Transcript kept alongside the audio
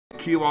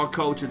QR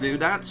code to do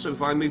that. So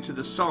if I move to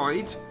the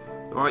side,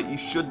 right, you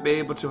should be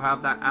able to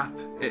have that app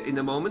in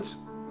a moment.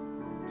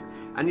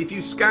 And if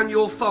you scan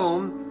your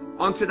phone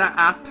onto that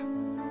app,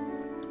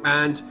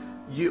 and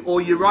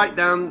you write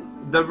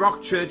down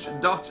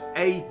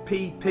therockchurch.app,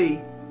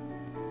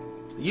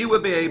 you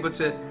will be able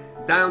to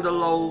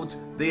download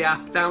the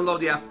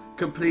app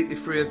completely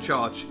free of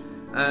charge.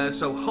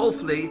 So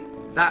hopefully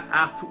that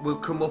app will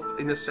come up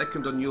in a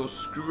second on your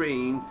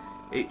screen.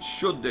 It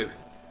should do.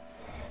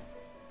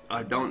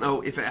 I don't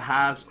know if it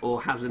has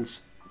or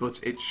hasn't, but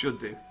it should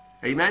do.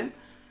 Amen.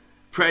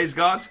 Praise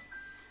God.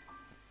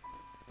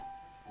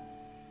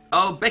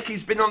 Oh,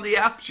 Becky's been on the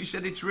app. She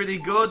said it's really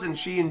good and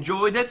she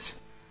enjoyed it.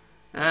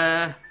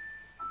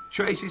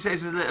 Tracy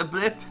says a little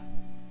blip.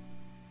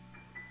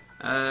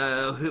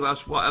 Who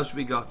else? What else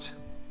we got?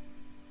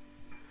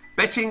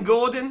 Betty and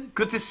Gordon,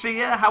 good to see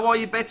you. How are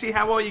you, Betty?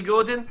 How are you,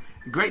 Gordon?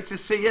 Great to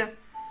see you.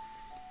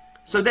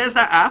 So there's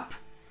that app.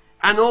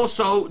 And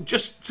also,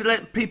 just to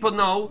let people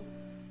know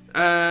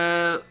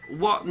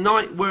what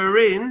night we're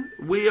in,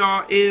 we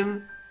are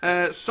in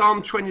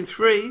Psalm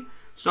 23.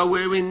 So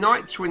we're in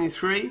night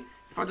 23.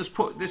 If I just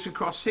put this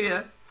across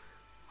here,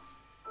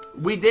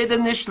 we did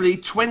initially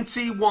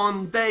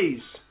 21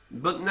 days,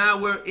 but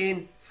now we're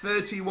in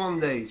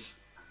 31 days.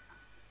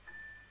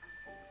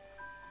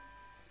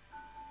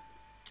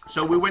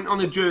 So we went on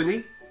a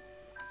journey.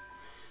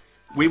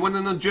 We went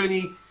on a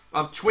journey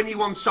of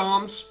 21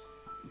 Psalms,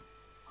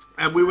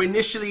 and we were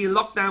initially in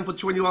lockdown for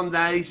 21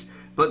 days,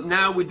 but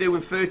now we're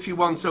doing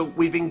 31. So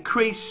we've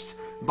increased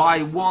by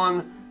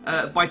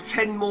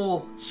 10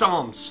 more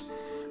Psalms.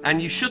 And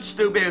you should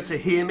still be able to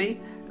hear me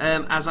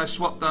as I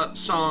swap the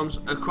Psalms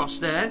across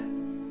there.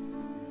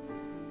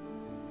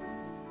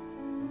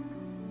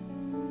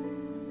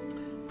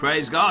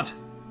 Praise God.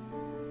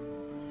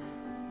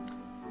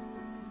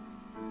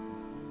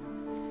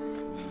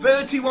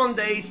 31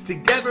 days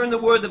together in the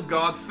Word of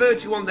God,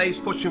 31 days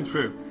pushing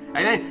through.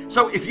 Amen.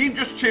 So if you've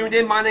just tuned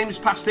in, my name is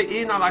Pastor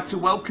Ian. I'd like to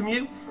welcome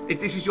you. If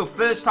this is your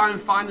first time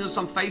finding us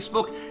on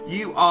Facebook,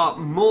 you are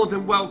more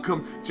than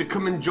welcome to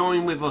come and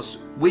join with us.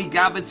 We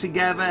gather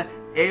together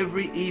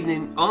every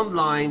evening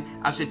online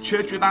as a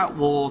Church Without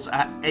Walls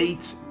at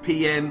 8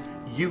 p.m.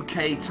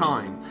 UK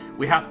time.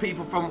 We have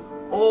people from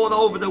all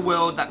over the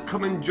world that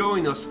come and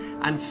join us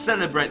and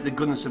celebrate the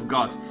goodness of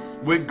God.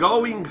 We're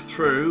going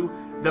through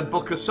the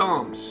book of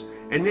Psalms.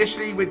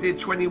 Initially we did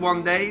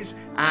 21 days,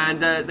 and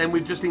then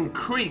we've just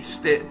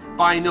increased it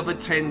by another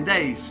 10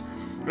 days.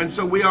 And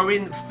so we are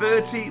in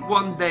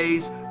 31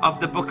 days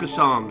of the book of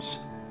Psalms.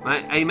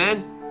 Right?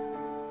 Amen.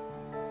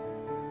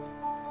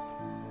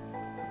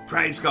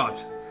 Praise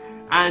God.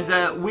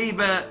 And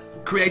we've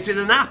created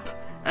an app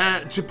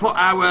to put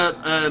our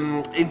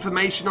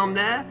information on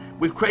there.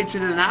 We've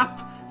created an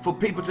app for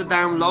people to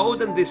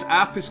download, and this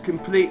app is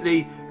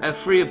completely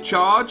free of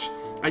charge,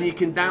 and you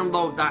can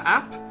download that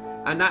app,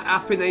 and that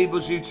app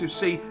enables you to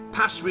see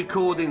past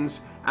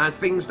recordings and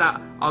things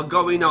that are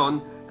going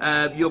on.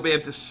 You'll be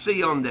able to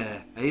see on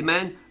there.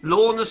 Amen.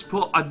 Lorna's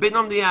put, I've been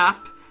on the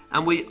app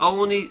and we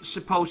only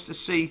supposed to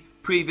see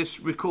previous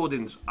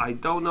recordings. I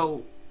don't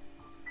know.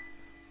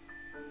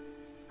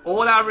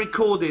 All our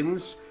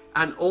recordings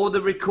and all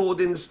the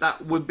recordings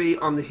that would be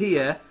on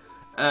here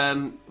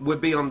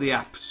would be on the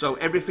app. So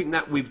everything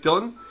that we've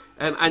done,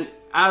 and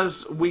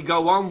as we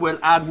go on, we'll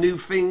add new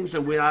things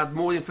and we'll add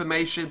more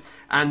information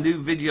and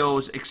new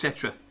videos,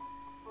 etc.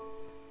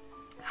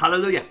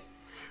 Hallelujah.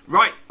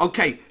 Right,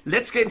 okay,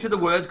 let's get into the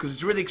Word because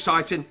it's really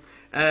exciting,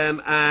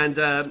 and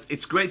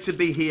it's great to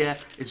be here.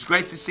 It's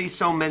great to see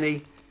so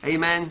many.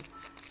 Amen.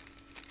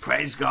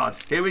 Praise God.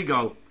 Here we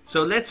go.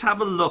 So let's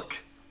have a look.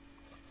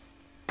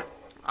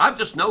 I've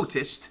just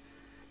noticed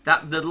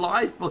that the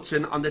live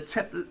button on the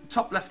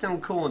top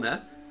left-hand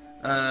corner,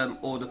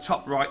 or the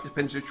top right,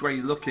 depends which way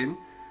you're looking,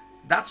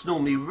 that's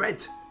normally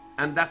red,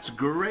 and that's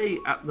grey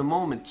at the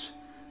moment.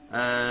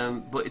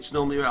 But it's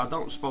normally, I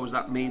don't suppose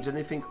that means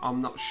anything.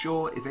 I'm not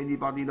sure. If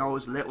anybody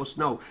knows, let us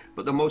know.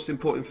 But the most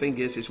important thing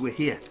is we're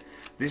here.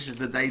 This is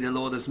the day the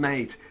Lord has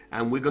made,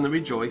 and we're going to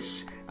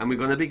rejoice, and we're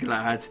going to be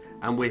glad,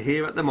 and we're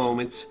here at the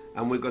moment,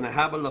 and we're going to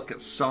have a look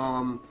at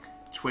Psalm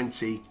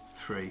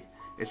 23.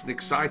 It's an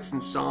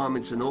exciting psalm.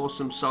 It's an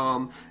awesome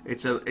psalm.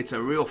 It's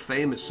a real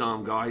famous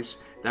psalm, guys,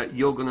 that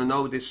you're going to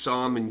know this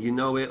psalm, and you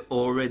know it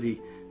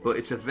already. But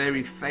it's a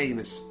very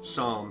famous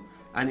psalm.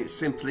 And it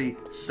simply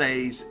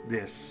says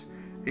this.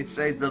 It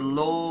says, the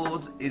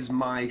Lord is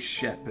my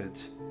shepherd.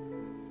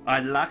 I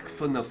lack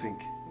for nothing.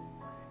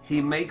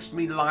 He makes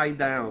me lie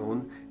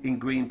down in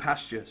green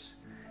pastures.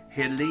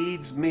 He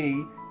leads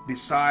me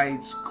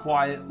beside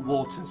quiet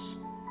waters.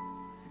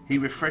 He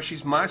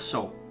refreshes my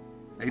soul.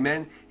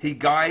 Amen. He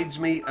guides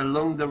me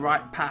along the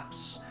right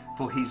paths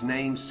for his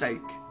name's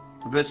sake.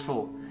 Verse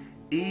 4.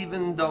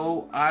 Even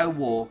though I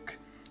walk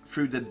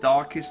through the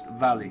darkest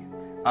valley,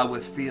 I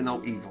will fear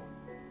no evil.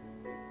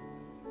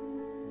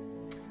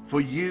 For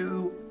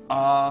you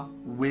are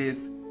with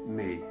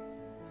me.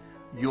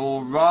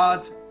 Your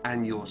rod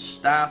and your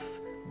staff,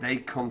 they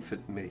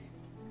comfort me.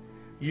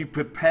 You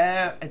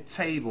prepare a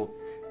table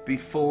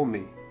before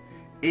me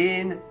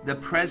In the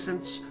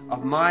presence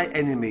of my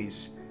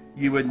enemies,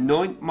 you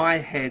anoint my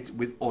head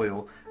with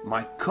oil.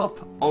 My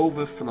cup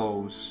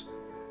overflows.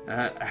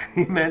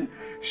 Amen.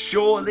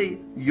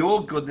 Surely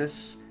your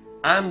goodness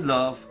and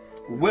love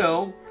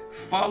will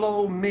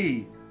follow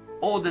me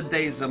all the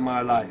days of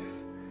my life,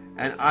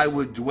 and I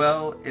will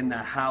dwell in the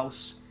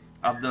house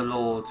of the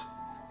Lord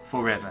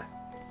forever.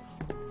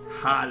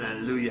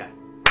 Hallelujah.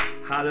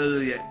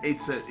 Hallelujah.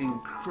 It's an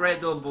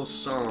incredible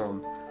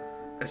psalm.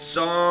 A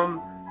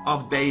psalm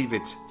of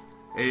David.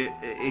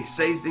 It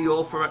says the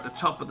author at the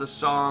top of the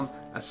psalm,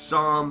 a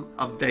psalm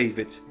of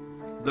David.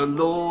 The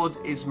Lord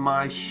is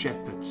my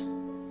shepherd.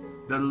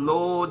 The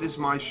Lord is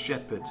my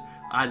shepherd.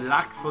 I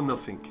lack for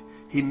nothing.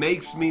 He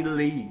makes me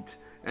lead.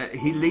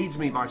 He leads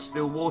me by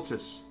still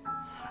waters.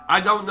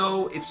 I don't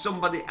know if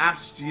somebody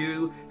asked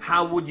you,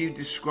 how would you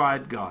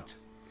describe God?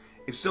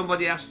 If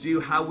somebody asked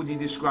you, how would you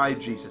describe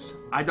Jesus?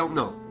 I don't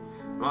know.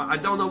 I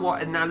don't know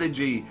what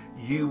analogy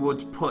you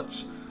would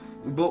put.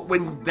 But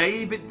when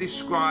David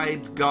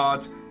described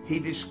God, he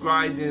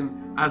described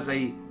him as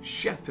a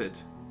shepherd.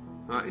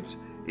 Right?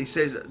 He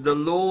says, the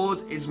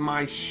Lord is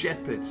my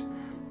shepherd.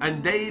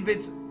 And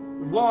David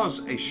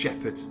was a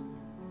shepherd.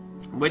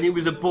 When he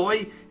was a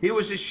boy, he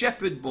was a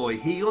shepherd boy.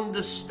 He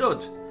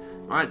understood,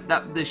 right,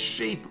 that the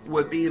sheep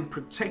were being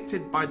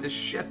protected by the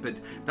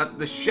shepherd, that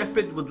the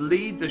shepherd would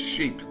lead the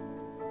sheep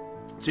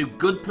to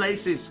good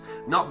places,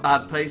 not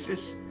bad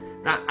places.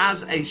 That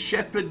as a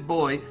shepherd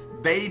boy,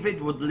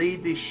 David would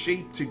lead his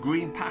sheep to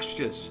green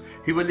pastures.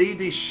 He would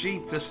lead his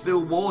sheep to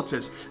still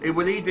waters. He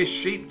would lead his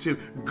sheep to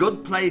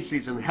good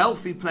places and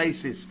healthy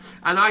places.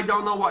 And I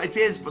don't know what it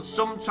is, but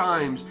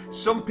sometimes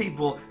some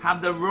people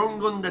have the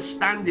wrong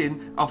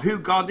understanding of who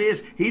God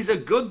is. He's a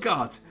good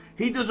God.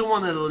 He doesn't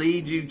want to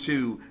lead you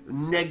to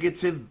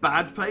negative,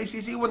 bad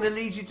places. He wants to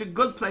lead you to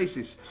good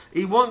places.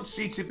 He wants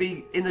you to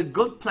be in a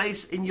good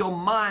place in your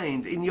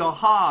mind, in your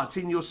heart,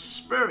 in your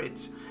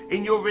spirit,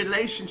 in your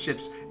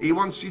relationships. He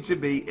wants you to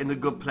be in a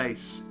good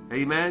place.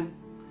 Amen.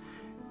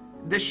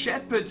 The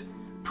shepherd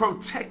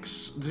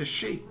protects the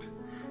sheep.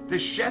 The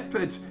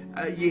shepherd,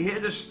 you hear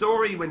the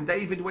story when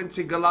David went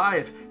to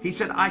Goliath. He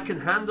said, I can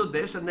handle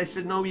this. And they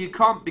said, no, you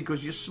can't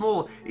because you're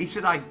small. He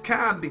said, I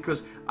can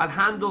because I've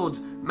handled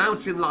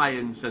mountain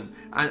lions and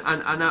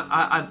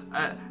I've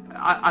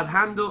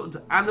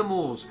handled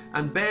animals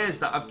and bears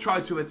that have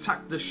tried to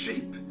attack the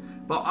sheep.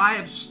 But I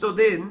have stood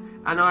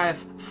in and I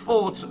have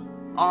fought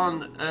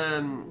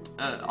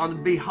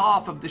on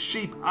behalf of the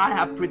sheep. I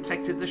have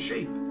protected the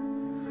sheep.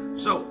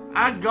 So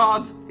our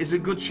God is a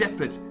good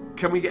shepherd.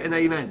 Can we get an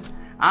amen?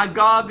 Our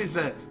God is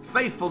a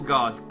faithful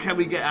God. Can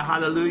we get a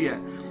hallelujah?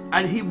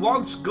 And He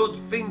wants good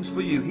things for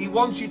you. He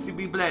wants you to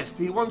be blessed.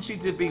 He wants you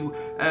to be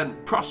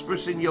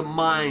prosperous in your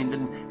mind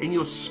and in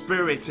your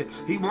spirit.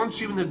 He wants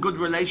you in a good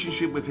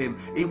relationship with Him.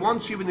 He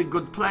wants you in a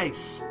good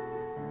place.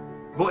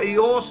 But He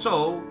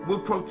also will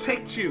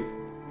protect you.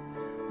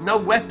 No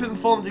weapon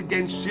formed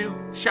against you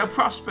shall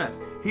prosper.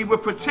 He will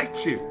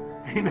protect you.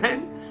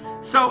 Amen?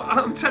 So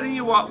I'm telling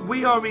you what,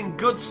 we are in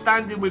good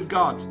standing with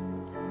God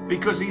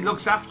because He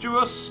looks after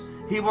us.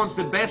 He wants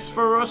the best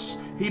for us.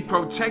 He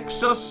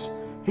protects us.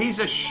 He's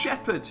a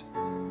shepherd.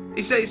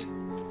 He says,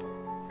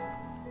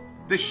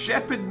 the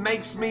shepherd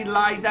makes me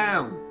lie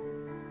down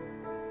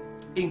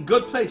in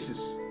good places.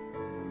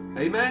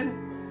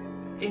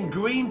 Amen? In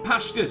green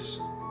pastures.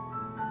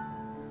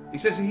 He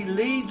says He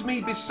leads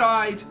me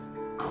beside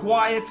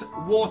quiet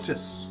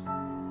waters.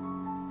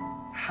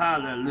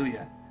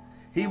 Hallelujah.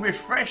 He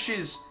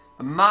refreshes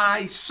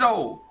my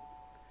soul.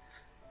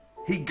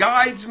 He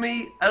guides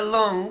me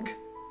along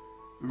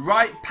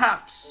right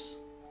paths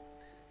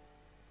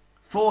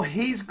for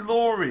His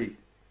glory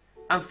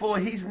and for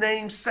His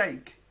name's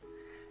sake.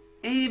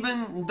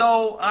 Even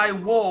though I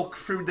walk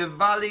through the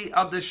valley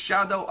of the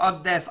shadow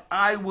of death,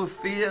 I will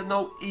fear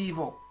no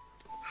evil.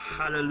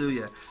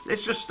 Hallelujah.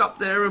 Let's just stop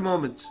there a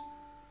moment.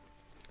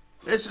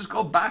 Let's just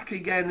go back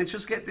again. Let's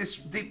just get this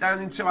deep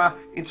down into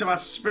our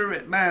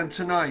spirit, man,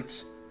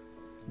 tonight.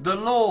 The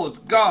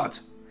Lord God,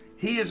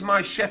 He is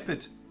my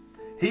shepherd.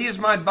 He is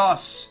my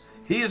boss.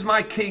 He is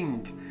my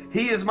king.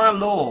 He is my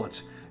Lord.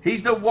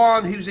 He's the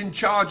one who's in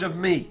charge of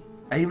me.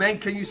 Amen.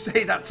 Can you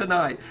say that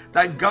tonight?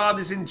 That God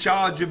is in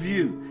charge of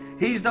you.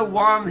 He's the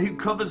one who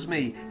covers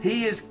me.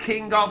 He is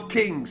King of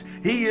Kings.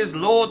 He is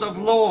Lord of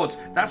Lords.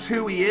 That's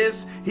who He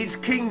is. He's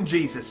King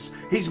Jesus.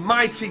 He's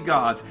mighty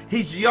God.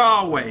 He's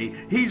Yahweh.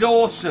 He's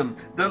awesome.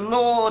 The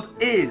Lord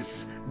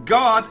is.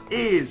 God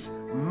is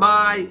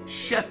my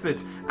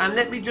shepherd. And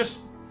let me just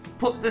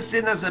put this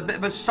in as a bit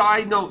of a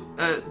side note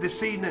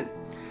this evening.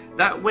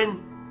 That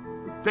when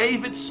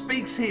David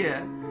speaks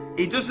here,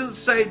 he doesn't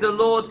say the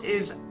Lord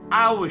is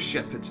our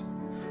shepherd.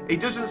 He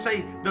doesn't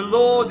say the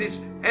Lord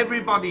is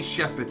everybody's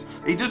shepherd.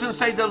 He doesn't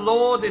say the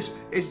Lord is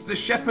the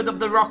shepherd of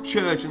the Rock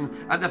Church and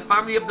the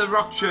family of the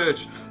Rock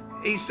Church.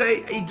 He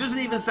doesn't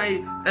even say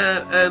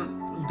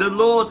the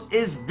Lord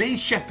is the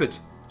shepherd.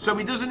 So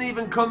he doesn't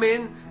even come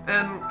in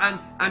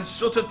and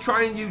sort of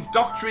try and use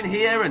doctrine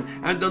here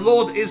and the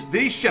Lord is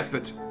the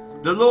shepherd.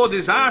 The Lord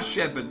is our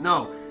shepherd.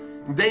 No.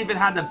 David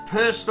had a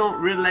personal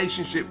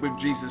relationship with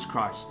Jesus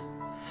Christ.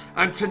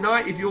 And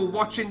tonight, if you're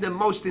watching, the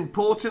most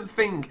important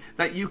thing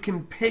that you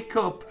can pick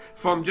up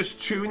from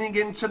just tuning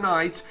in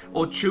tonight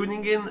or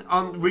tuning in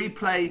on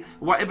replay,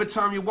 whatever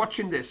time you're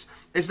watching this,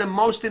 is the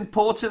most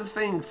important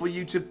thing for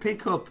you to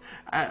pick up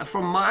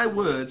from my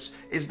words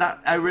is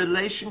that a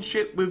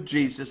relationship with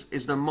Jesus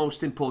is the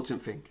most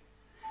important thing.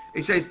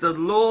 It says, the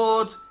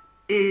Lord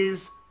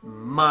is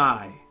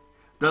my.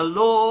 The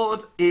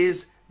Lord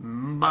is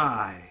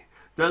my.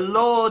 The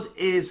Lord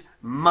is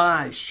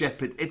my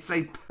shepherd. It's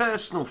a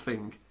personal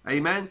thing.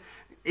 Amen.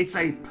 It's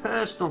a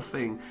personal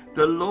thing.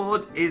 The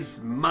Lord is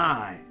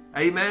my.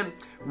 Amen.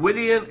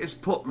 William is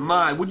put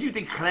my. Would you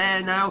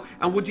declare now,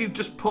 and would you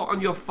just put on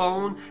your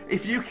phone,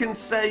 if you can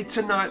say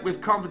tonight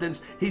with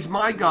confidence, he's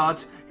my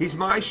God, he's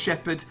my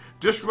shepherd,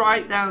 just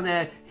write down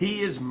there,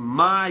 he is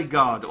my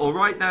God, or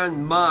write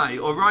down my,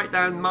 or write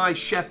down my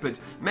shepherd.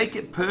 Make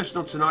it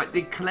personal tonight.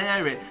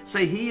 Declare it.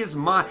 Say, he is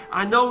my.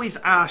 I know he's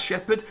our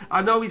shepherd.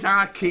 I know he's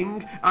our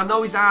king. I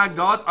know he's our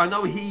God. I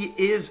know he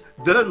is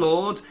the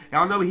Lord.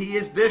 I know he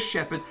is the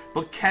shepherd.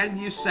 But can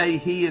you say,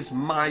 he is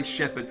my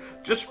shepherd?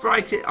 Just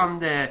write it on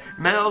there.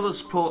 Mel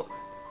has put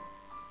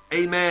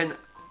amen.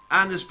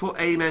 Anne has put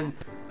amen.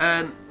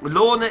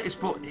 Lorna has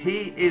put,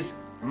 he is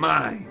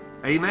mine.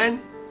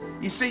 Amen.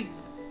 You see,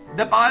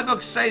 the Bible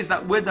says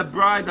that we're the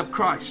bride of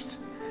Christ.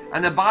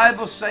 And the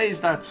Bible says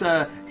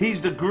that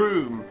he's the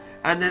groom.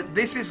 And that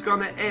this is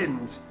going to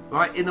end,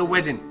 right, in a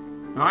wedding.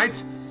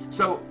 Right?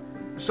 So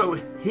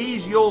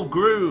he's your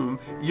groom.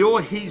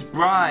 You're his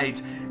bride.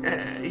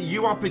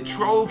 You are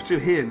betrothed to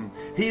him.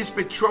 He is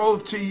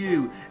betrothed to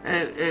you.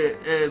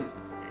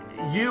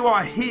 You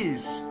are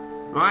his,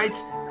 right?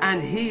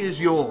 And he is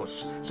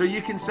yours. So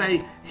you can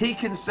say, he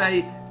can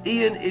say,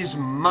 Ian is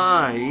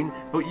mine,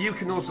 but you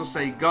can also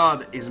say,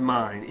 God is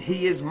mine.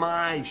 He is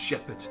my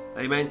shepherd.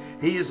 Amen.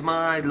 He is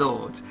my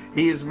Lord.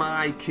 He is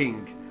my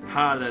King.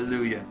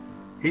 Hallelujah.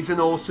 He's an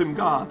awesome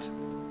God.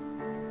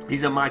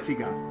 He's a mighty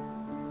God.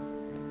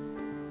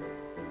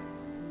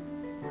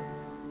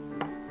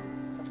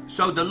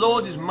 So the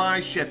Lord is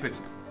my shepherd.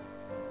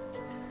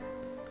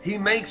 He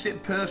makes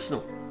it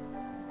personal.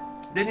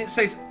 Then it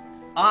says,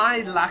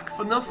 I lack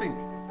for nothing.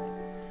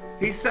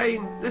 He's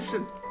saying,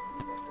 listen,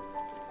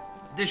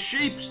 the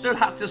sheep still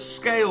had to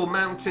scale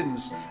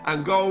mountains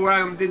and go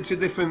around into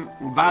different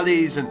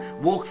valleys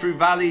and walk through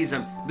valleys,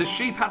 and the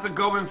sheep had to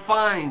go and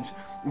find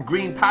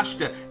green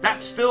pasture.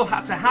 That still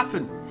had to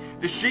happen.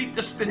 The sheep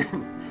just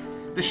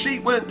didn't. The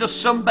sheep weren't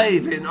just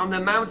sunbathing on the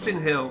mountain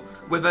hill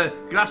with a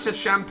glass of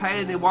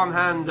champagne in one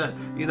hand,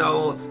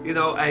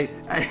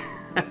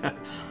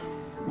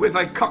 with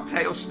a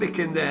cocktail stick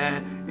in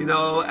there,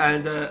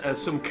 and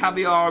some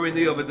caviar in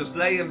the other, just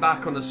laying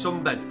back on the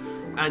sunbed.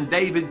 And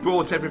David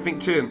brought everything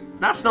to him.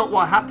 That's not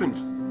what happened.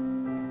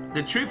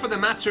 The truth of the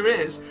matter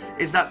is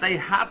that they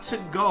had to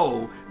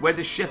go where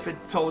the shepherd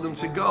told them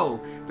to go.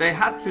 They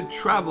had to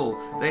travel.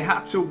 They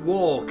had to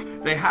walk.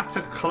 They had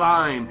to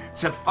climb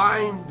to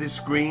find this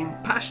green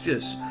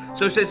pastures.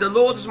 So it says, the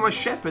Lord is my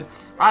shepherd.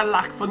 I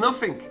lack for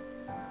nothing.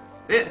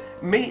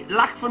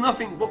 Lack for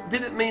nothing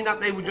didn't mean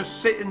that they were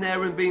just sitting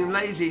there and being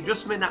lazy. It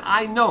just meant that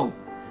I know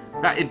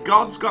that if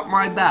God's got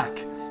my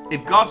back,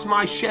 if God's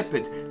my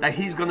shepherd, that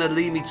he's going to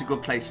lead me to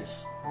good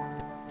places.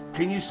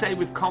 Can you say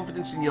with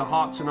confidence in your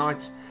heart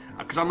tonight?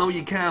 Because I know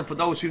you can, for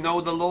those who know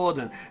the Lord.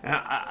 And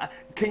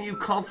can you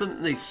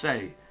confidently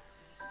say,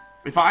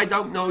 if I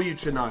don't know you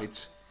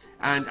tonight,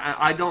 and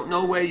I don't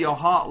know where your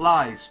heart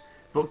lies,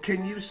 but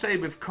can you say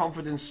with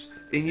confidence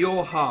in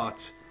your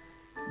heart,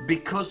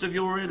 because of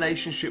your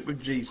relationship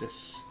with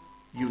Jesus,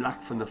 you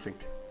lack for nothing?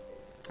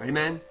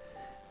 Amen.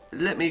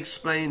 Let me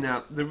explain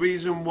now. The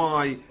reason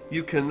why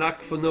you can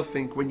lack for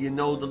nothing when you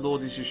know the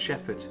Lord is your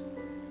shepherd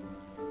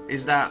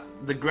is that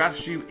the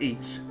grass you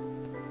eat,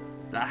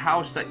 the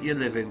house that you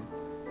live in,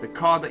 the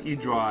car that you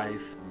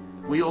drive,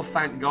 we all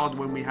thank God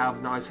when we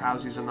have nice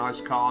houses and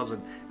nice cars,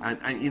 and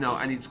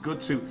it's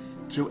good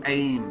to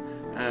aim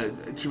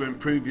to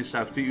improve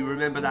yourself. Do you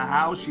remember the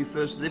house you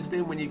first lived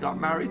in when you got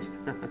married?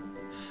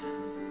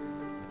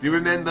 Do you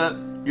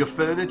remember your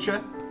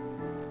furniture?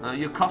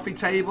 Your coffee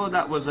table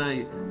that was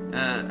a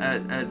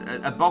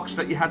box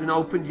that you hadn't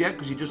opened yet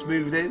because you just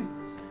moved in?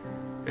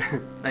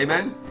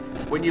 Amen.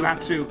 When you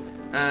had to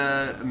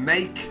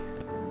make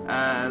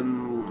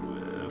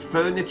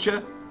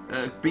furniture,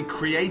 be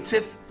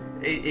creative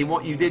in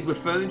what you did with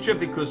furniture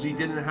because you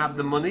didn't have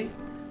the money.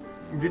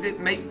 Did it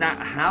make that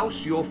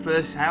house, your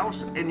first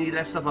house, any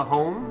less of a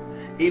home?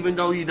 Even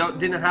though you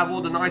didn't have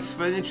all the nice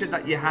furniture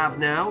that you have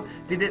now,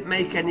 did it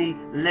make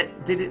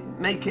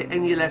it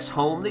any less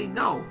homely?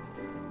 No,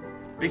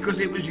 because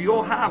it was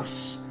your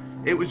house,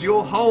 it was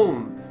your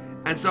home,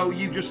 and so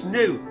you just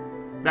knew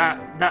that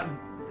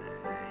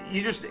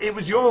it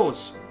was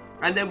yours,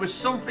 and there was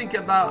something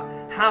about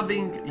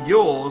having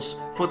yours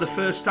for the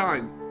first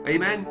time.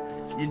 Amen.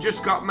 You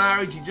just got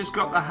married, you just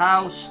got the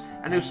house,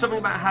 and there was something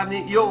about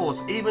having it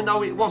yours, even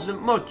though it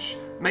wasn't much,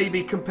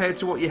 maybe compared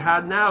to what you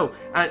had now,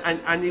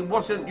 and it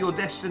wasn't your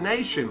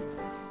destination.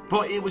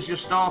 but it was your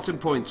starting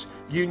point.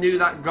 You knew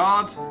that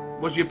God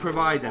was your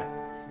provider,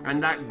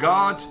 and that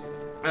God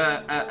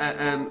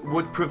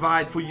would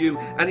provide for you.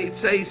 And it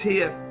says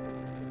here,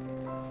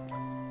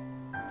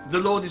 the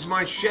Lord is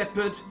my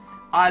shepherd,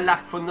 I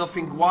lack for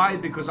nothing. Why?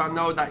 Because I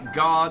know that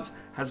God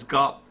has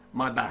got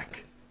my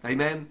back.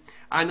 Amen.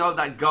 I know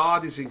that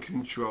God is in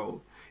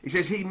control. He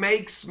says he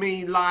makes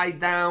me lie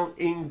down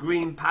in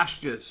green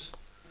pastures.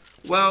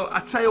 Well, I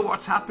tell you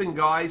what's happened,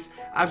 guys.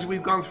 As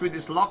we've gone through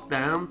this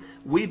lockdown,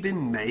 we've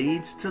been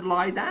made to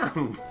lie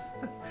down.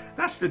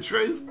 That's the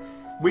truth.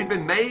 We've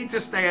been made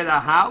to stay at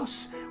our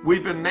house.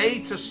 We've been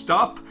made to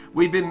stop.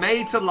 We've been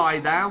made to lie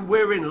down.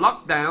 We're in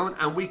lockdown,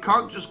 and we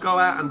can't just go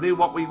out and do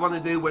what we want to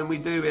do when we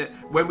do it,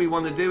 when we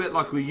want to do it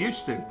like we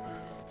used to.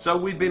 So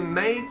we've been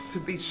made to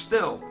be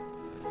still.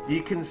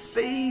 You can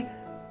see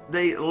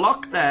the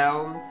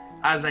lockdown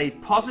as a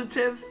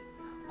positive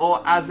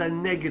or as a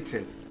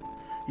negative.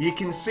 You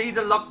can see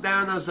the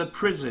lockdown as a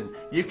prison.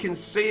 You can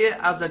see it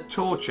as a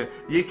torture.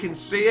 You can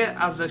see it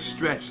as a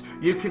stress.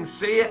 You can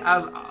see it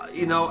as,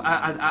 you know,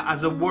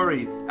 as a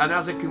worry and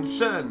as a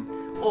concern.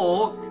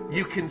 Or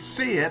you can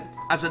see it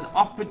as an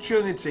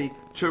opportunity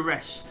to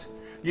rest.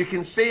 You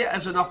can see it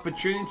as an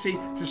opportunity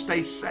to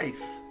stay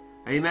safe.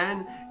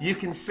 Amen. You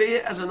can see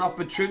it as an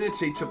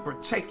opportunity to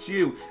protect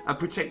you and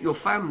protect your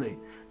family.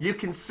 You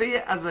can see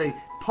it as a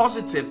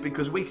positive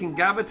because we can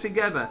gather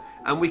together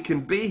and we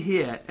can be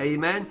here.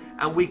 Amen.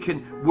 And we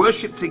can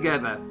worship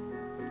together.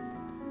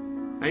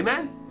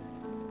 Amen.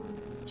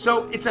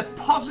 So it's a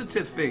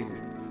positive thing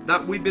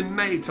that we've been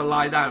made to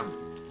lie down.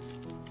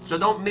 So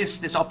don't miss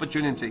this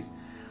opportunity.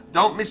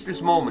 Don't miss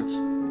this moment.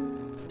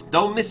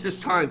 Don't miss this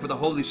time for the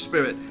Holy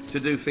Spirit to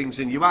do things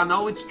in you. I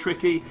know it's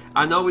tricky,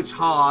 I know it's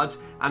hard,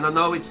 and I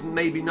know it's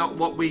maybe not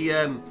what we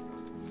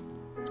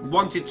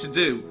wanted to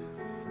do,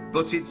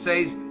 but it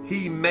says,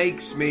 he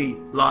makes me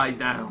lie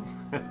down.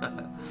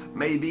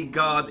 Maybe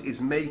God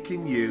is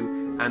making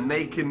you and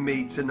making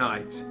me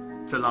tonight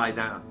to lie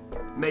down.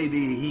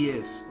 Maybe he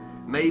is.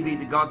 Maybe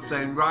the God's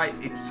saying, right,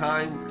 it's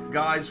time,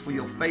 guys, for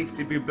your faith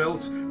to be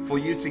built, for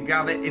you to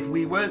gather. If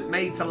we weren't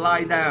made to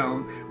lie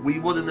down, we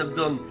wouldn't have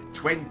done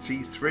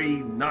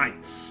 23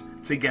 nights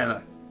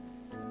together.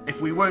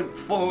 If we weren't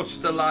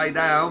forced to lie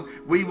down,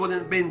 we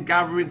wouldn't have been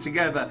gathering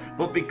together.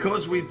 But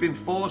because we've been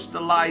forced to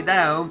lie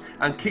down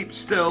and keep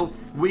still,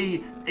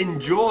 we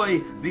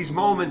enjoy these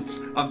moments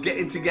of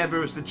getting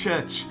together as the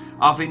church,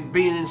 of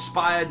being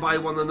inspired by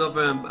one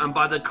another and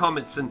by the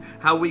comments, and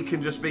how we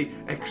can just be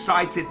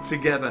excited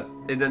together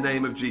in the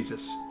name of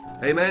Jesus.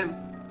 Amen.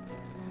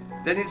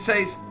 Then it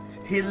says,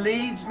 he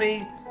leads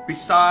me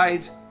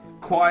beside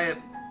quiet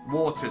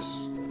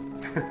waters.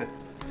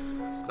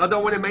 I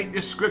don't want to make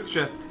this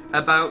scripture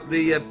about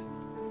the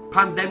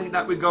pandemic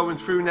that we're going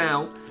through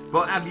now,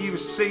 but have you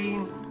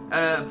seen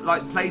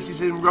like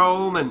places in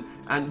Rome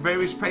and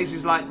various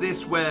places like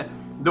this where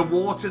the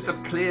waters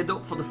have cleared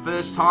up for the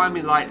first time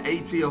in like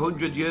 80 or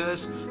 100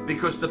 years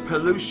because the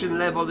pollution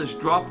level has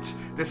dropped?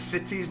 The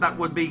cities that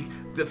would be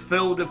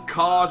filled with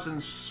cars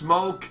and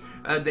smoke,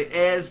 the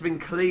air's been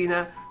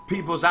cleaner.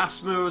 People's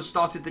asthma has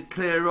started to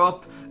clear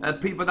up.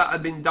 People that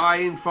have been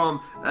dying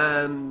from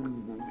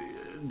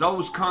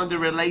those kind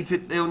of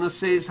related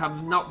illnesses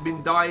have not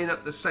been dying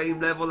at the same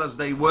level as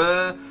they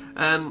were.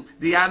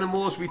 The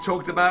animals we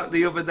talked about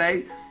the other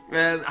day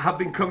have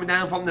been coming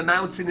down from the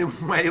mountain in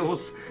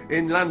Wales,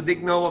 in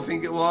Llandudno I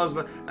think it was.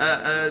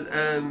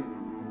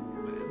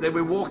 They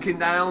were walking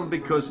down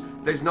because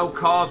there's no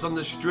cars on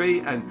the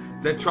street, and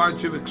they're trying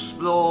to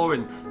explore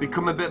and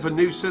become a bit of a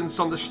nuisance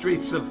on the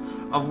streets of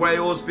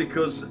Wales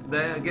because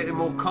they're getting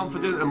more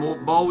confident and more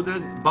bold.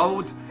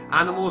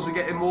 Animals are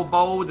getting more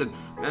bold, and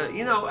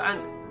you know, and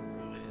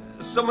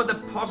some of the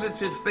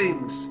positive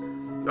things,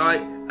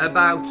 right,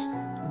 about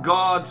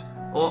God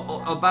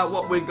or about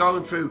what we're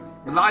going through,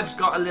 life's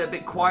got a little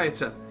bit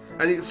quieter.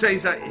 And it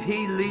says that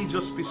he leads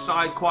us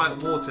beside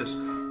quiet waters.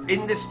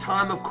 In this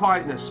time of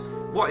quietness,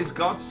 what is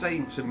God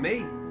saying to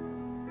me?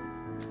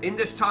 In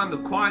this time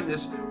of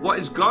quietness, what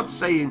is God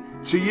saying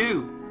to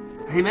you?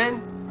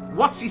 Amen?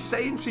 What's he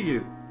saying to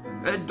you?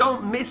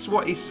 Don't miss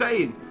what he's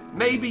saying.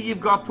 Maybe you've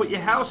got to put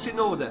your house in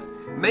order.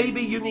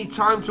 Maybe you need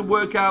time to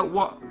work out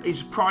what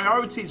is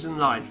priorities in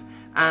life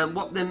and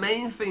what the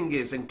main thing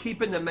is, and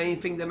keeping the main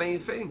thing the main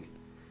thing.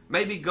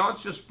 Maybe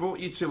God's just brought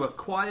you to a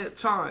quiet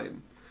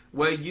time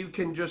where you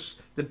can just,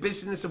 the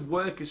business of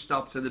work has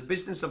stopped and the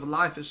business of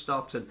life has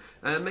stopped, and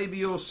maybe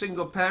you're a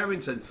single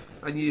parent and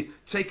you're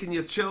taking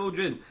your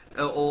children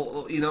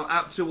or you know,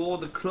 out to all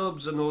the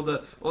clubs and all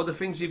the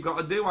things you've got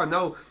to do. I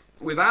know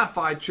with our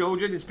 5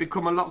 children it's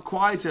become a lot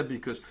quieter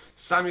because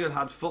Samuel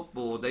had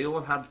football, they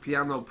all had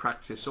piano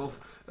practice, or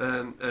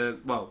 3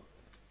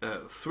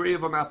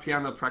 of them had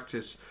piano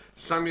practice.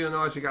 Samuel and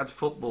Isaac had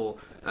football,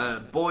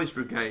 boys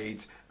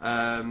brigade,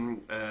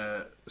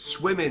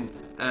 swimming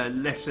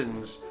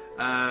lessons,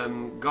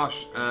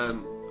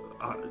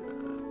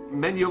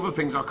 many other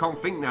things I can't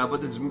think now,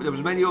 but there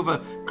was many other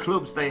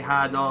clubs they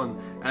had on,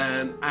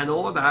 and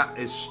all that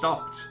is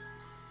stopped.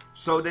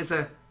 So there's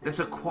a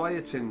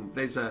quieting,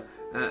 there's a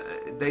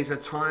there's a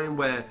time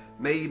where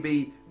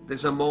maybe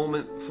there's a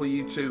moment for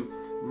you to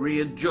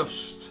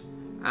readjust,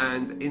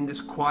 and in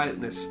this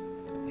quietness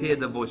hear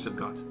the voice of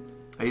God.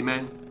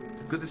 Amen.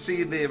 Good to see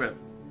you, Vera.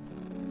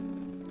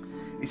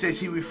 He says,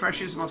 he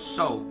refreshes my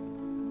soul.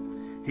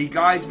 He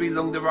guides me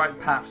along the right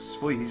paths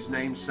for his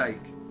name's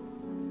sake.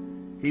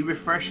 He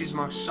refreshes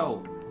my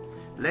soul.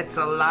 Let's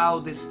allow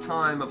this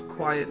time of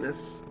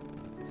quietness.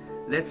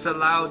 Let's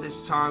allow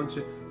this time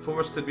for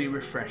us to be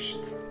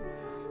refreshed.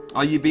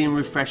 Are you being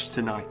refreshed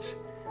tonight?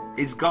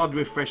 Is God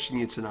refreshing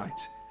you tonight?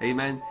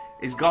 Amen.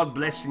 Is God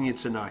blessing you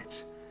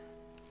tonight?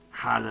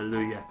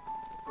 Hallelujah.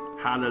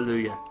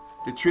 Hallelujah.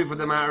 The truth of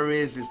the matter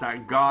is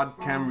that God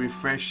can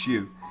refresh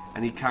you,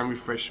 and he can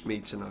refresh me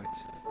tonight.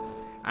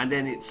 And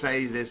then it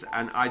says this,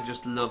 and I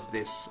just love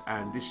this,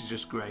 and this is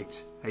just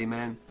great.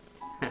 Amen.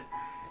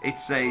 It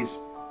says,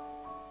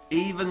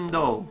 even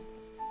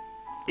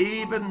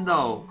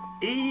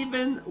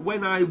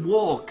when I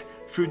walk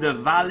through the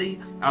valley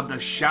of the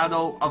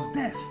shadow of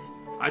death.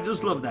 I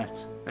just love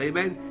that.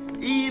 Amen.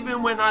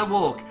 Even when I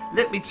walk,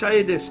 let me tell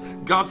you this,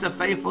 God's a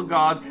faithful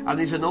God, and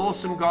he's an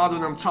awesome God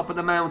when I'm top of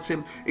the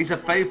mountain. He's a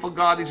faithful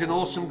God. He's an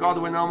awesome God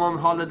when I'm on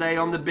holiday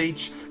on the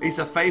beach. He's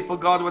a faithful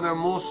God when I'm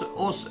an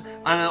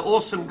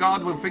awesome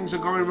God when things are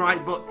going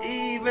right. But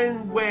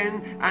even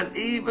when and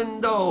even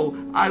though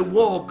I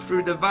walk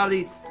through the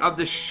valley of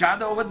the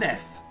shadow of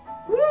death,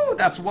 woo,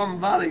 that's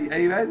one valley.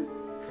 Amen.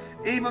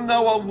 Even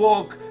though I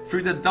walk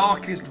through the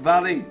darkest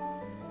valley,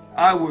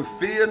 I will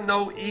fear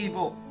no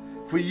evil,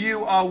 for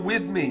you are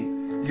with me.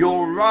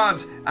 Your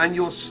rod and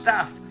your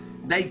staff,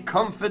 they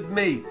comfort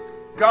me.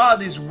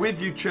 God is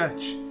with you,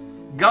 church.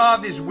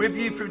 God is with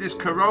you through this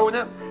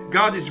corona.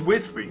 God is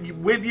with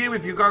you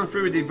if you're going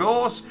through a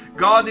divorce.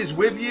 God is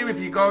with you if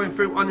you're going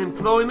through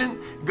unemployment.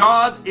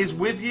 God is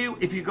with you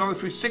if you're going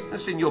through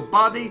sickness in your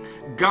body.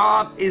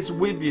 God is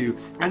with you.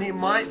 And it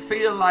might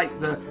feel like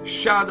the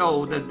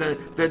shadow,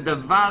 the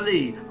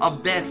valley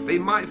of death.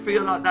 It might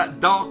feel like that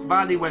dark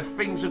valley where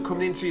things are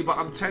coming into you. But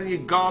I'm telling you,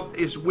 God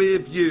is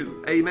with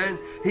you. Amen.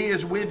 He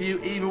is with you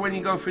even when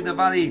you go through the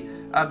valley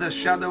of the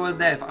shadow of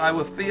death. I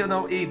will fear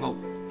no evil,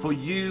 for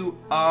you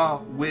are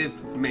with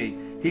me.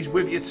 He's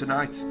with you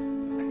tonight.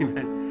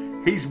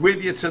 Amen. He's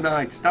with you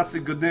tonight. That's the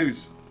good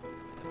news.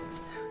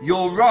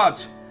 Your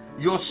rod,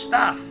 your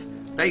staff,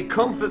 they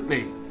comfort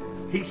me.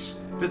 He's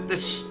the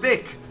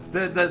stick,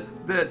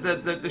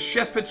 the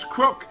shepherd's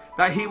crook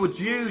that he would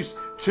use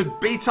to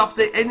beat off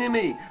the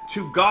enemy,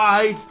 to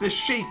guide the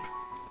sheep.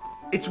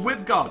 It's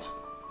with God.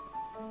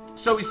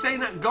 So he's saying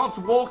that God's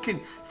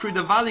walking through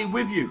the valley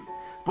with you,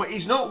 but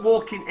he's not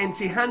walking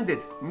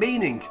empty-handed,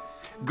 meaning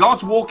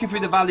God's walking through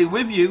the valley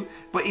with you,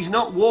 but he's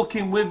not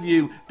walking with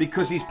you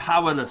because he's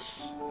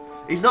powerless.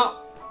 He's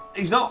not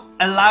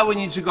allowing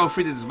you to go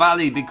through this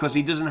valley because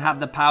he doesn't have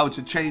the power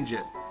to change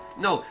it.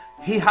 No,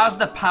 he has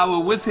the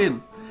power with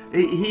him.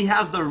 He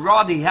has the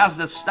rod, he has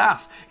the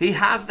staff. He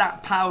has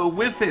that power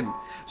with him.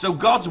 So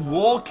God's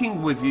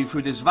walking with you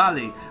through this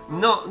valley,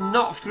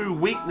 not through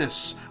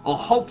weakness or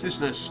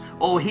hopelessness,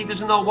 or he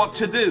doesn't know what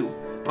to do,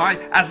 right?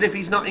 As if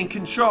he's not in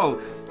control.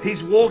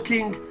 He's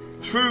walking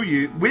through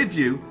you, with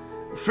you,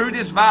 through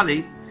this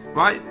valley,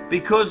 right?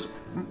 Because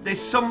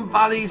there's some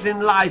valleys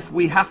in life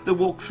we have to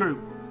walk through.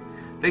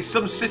 There's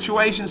some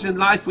situations in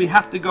life we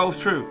have to go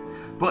through.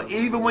 But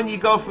even when you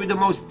go through the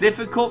most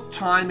difficult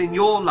time in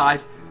your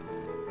life,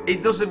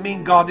 it doesn't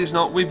mean God is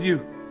not with you.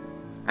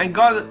 And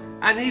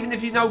even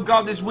if you know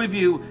God is with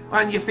you,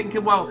 and you're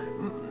thinking, well,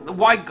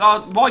 why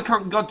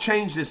can't God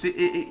change this?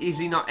 Is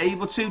he not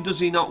able to? Does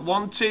he not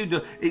want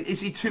to? Is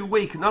he too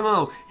weak?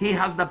 No. He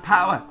has the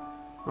power.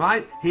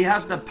 Right? He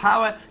has the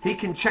power. He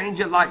can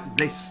change it like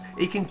this.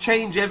 He can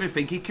change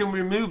everything. He can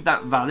remove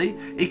that valley.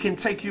 He can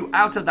take you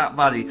out of that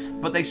valley.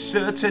 But there's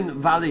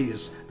certain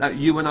valleys that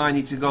you and I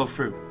need to go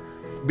through.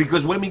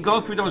 Because when we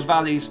go through those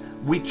valleys,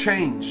 we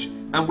change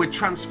and we're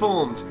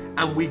transformed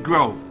and we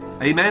grow.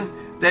 Amen?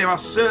 There are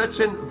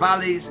certain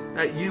valleys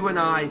that you and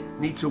I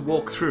need to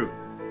walk through.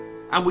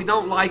 And we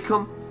don't like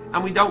them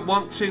and we don't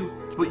want to.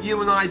 But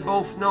you and I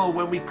both know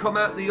when we come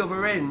out the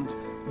other end,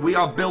 we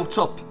are built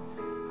up.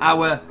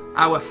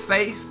 Our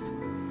faith,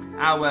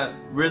 our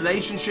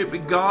relationship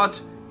with God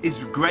is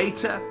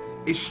greater,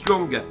 is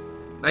stronger.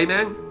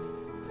 Amen?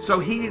 So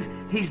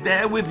he's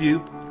there with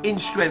you in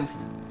strength,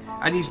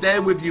 and he's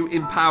there with you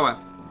in power.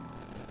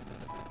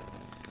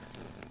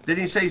 Then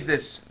he says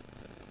this,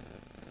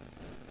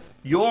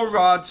 your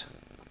rod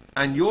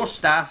and your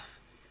staff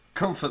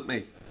comfort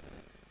me.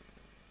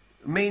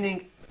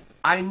 Meaning,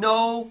 I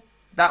know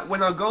that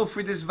when I go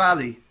through this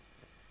valley,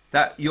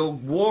 that you're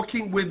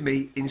walking with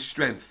me in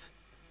strength.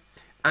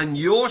 And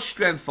your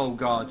strength, oh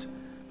God,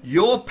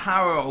 your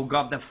power, oh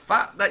God, the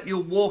fact that you're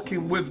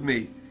walking with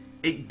me,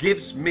 it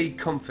gives me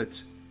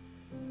comfort.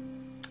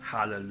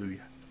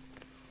 Hallelujah.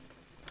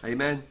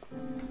 Amen.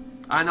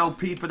 I know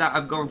people that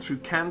have gone through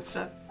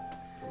cancer.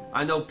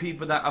 I know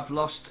people that have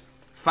lost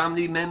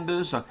family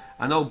members.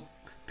 I know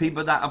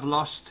people that have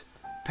lost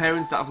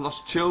parents, that have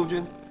lost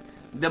children.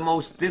 The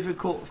most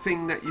difficult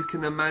thing that you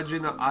can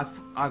imagine,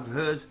 I've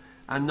heard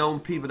and known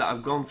people that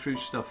have gone through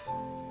stuff.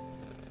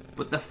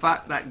 But the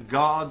fact that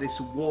God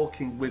is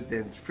walking with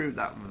them through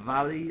that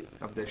valley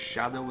of the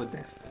shadow of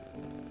death,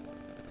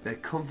 they're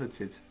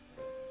comforted.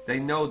 They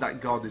know that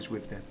God is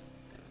with them.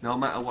 No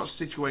matter what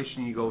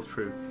situation you go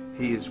through,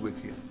 He is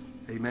with you.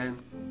 Amen.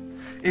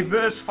 In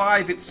verse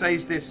 5 it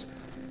says this: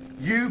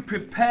 you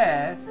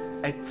prepare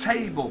a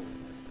table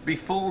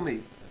before me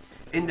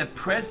in the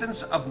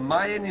presence of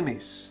my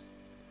enemies.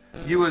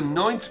 You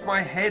anoint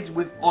my head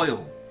with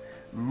oil.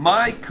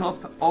 My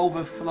cup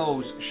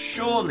overflows.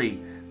 Surely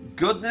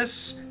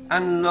goodness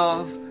and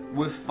love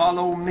will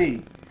follow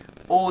me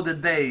all the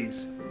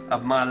days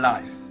of my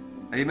life.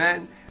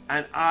 Amen.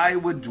 And I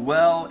would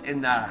dwell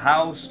in the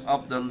house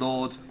of the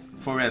Lord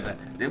forever.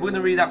 We're going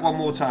to read that one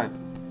more time.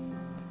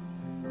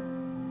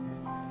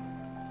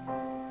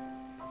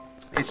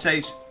 It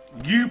says,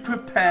 you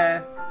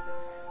prepare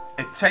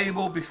a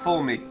table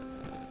before me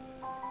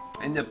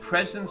in the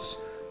presence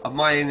of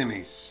my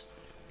enemies.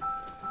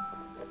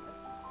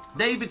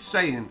 David's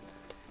saying,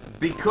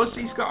 because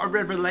he's got a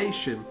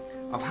revelation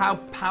of how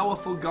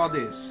powerful God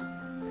is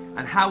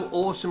and how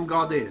awesome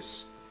God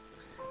is,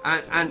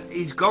 and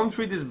he's gone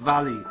through this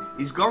valley,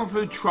 he's gone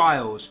through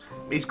trials,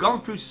 he's gone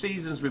through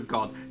seasons with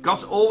God.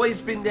 God's always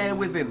been there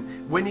with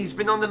him. When he's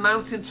been on the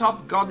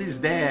mountaintop, God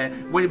is there.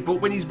 But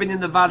when he's been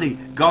in the valley,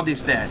 God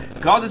is there.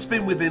 God has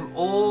been with him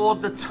all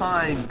the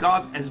time.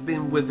 God has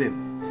been with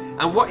him.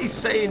 And what he's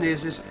saying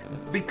is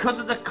because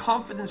of the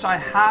confidence I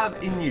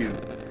have in you,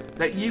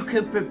 that you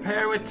can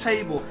prepare a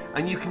table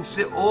and you can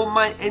sit all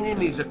my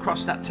enemies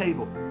across that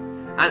table.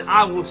 And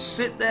I will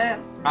sit there.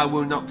 I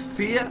will not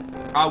fear.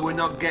 I will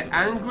not get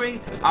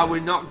angry. I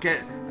will not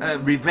get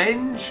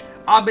revenge.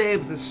 I'll be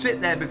able to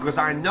sit there because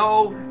I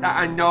know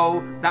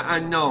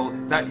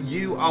that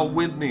you are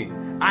with me.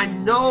 I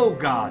know,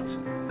 God,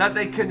 that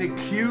they can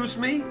accuse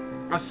me.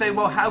 I say,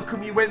 well, how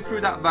come you went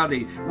through that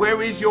valley?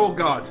 Where is your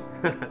God?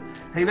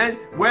 Amen.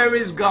 Where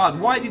is God?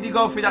 Why did you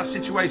go through that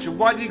situation?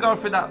 Why did you go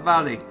through that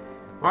valley?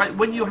 Right?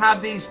 When you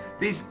have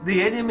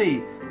the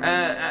enemy,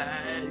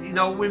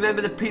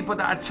 remember the people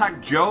that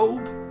attacked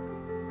Job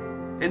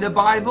in the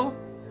Bible?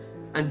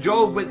 And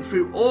Job went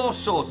through all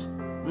sorts,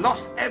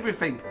 lost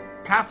everything.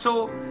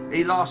 Cattle,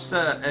 he lost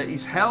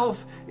his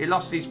health, he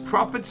lost his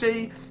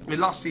property, he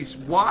lost his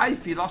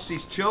wife, he lost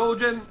his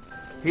children,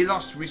 he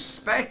lost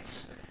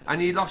respect,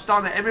 and he lost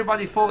honor.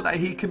 Everybody thought that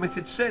he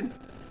committed sin.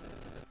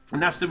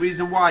 And that's the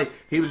reason why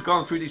he was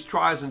going through these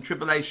trials and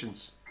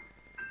tribulations.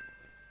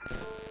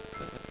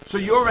 So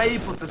you're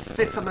able to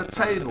sit on a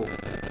table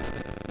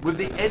with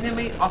the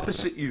enemy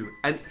opposite you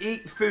and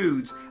eat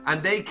food,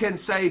 and they can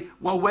say,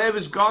 well, where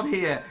is God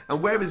here?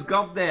 And where is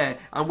God there?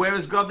 And where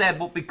is God there?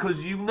 But because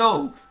you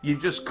know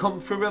you've just come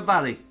through a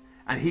valley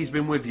and he's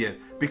been with you.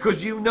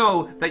 Because you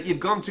know that you've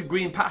gone to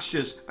green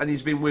pastures and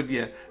he's been with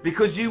you.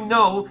 Because you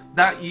know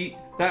that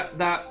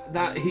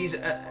he's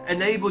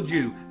enabled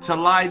you to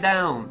lie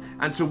down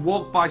and to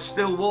walk by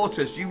still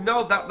waters. You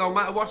know that no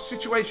matter what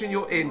situation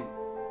you're in,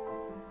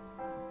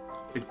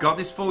 if God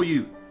is for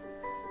you,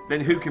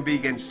 then who can be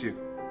against you?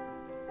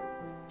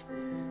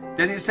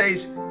 Then it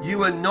says,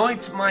 you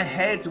anoint my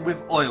head with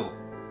oil,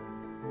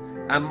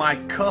 and my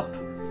cup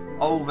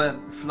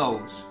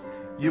overflows.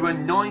 You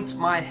anoint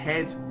my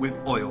head with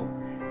oil,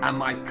 and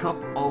my cup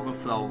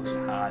overflows.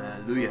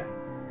 Hallelujah.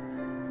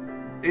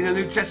 In the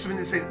New Testament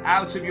it says,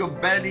 out of your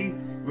belly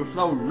will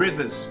flow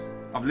rivers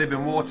of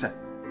living water.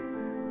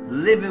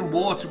 Living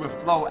water will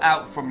flow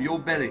out from your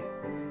belly.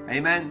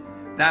 Amen.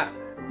 That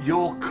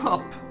your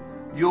cup,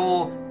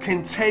 your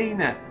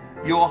container,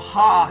 your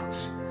heart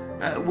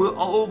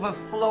will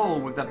overflow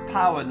with the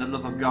power and the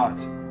love of God.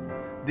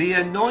 The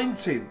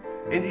anointing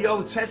in the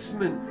Old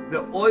Testament,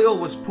 the oil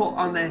was put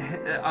on the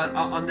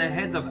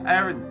head of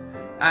Aaron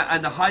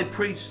and the high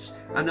priests,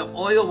 and the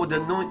oil would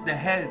anoint the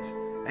head.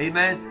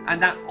 Amen.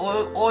 And that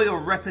oil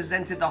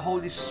represented the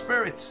Holy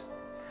Spirit.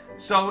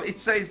 So it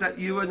says that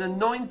you are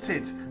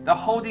anointed. The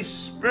Holy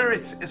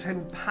Spirit has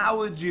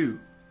empowered you.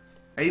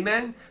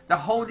 Amen. The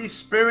Holy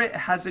Spirit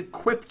has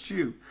equipped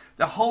you.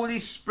 The Holy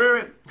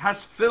Spirit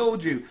has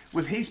filled you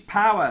with His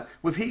power,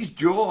 with His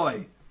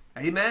joy.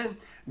 Amen.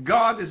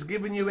 God has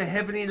given you a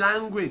heavenly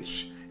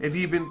language. If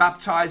you've been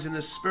baptized in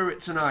the Spirit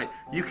tonight,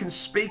 you can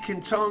speak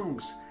in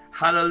tongues.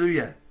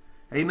 Hallelujah.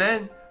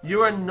 Amen.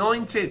 You're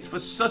anointed for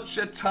such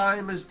a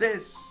time as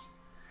this.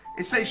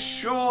 It says,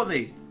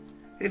 surely,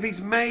 if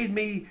He's made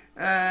me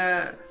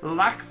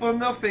lack for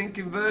nothing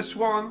in verse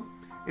 1,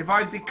 if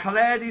I've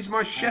declared He's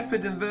my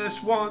shepherd in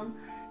verse 1,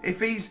 if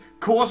He's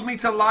caused me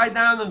to lie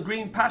down on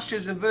green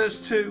pastures in verse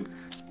 2,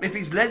 if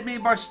He's led me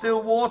by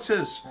still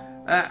waters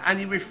and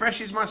He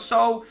refreshes my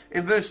soul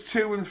in verse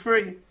 2 and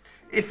 3,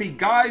 if He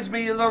guides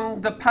me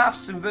along the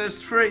paths in verse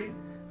 3,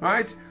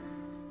 right?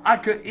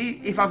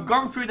 If I've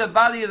gone through the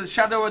valley of the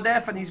shadow of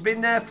death and He's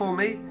been there for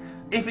me,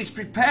 if He's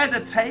prepared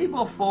a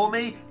table for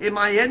me in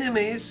my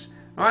enemies,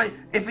 right?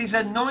 If He's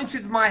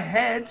anointed my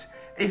head,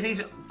 if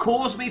He's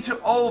caused me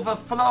to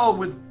overflow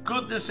with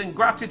goodness and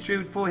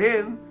gratitude for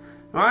Him,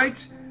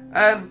 right?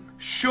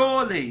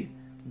 Surely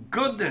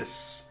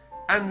goodness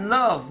and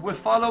love will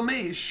follow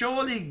me.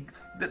 Surely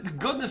the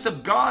goodness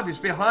of God is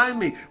behind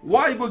me.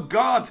 Why would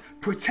God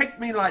protect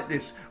me like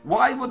this?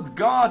 Why would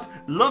God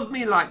love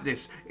me like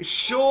this?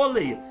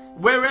 Surely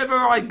wherever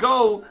I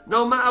go,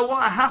 no matter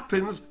what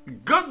happens,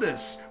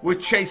 goodness will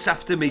chase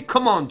after me.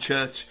 Come on,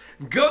 church.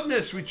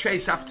 Goodness will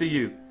chase after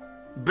you.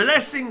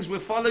 Blessings will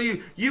follow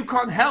you. You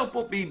can't help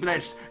but be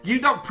blessed. You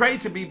don't pray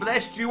to be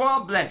blessed, you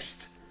are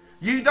blessed.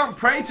 You don't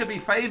pray to be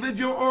favored,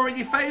 you're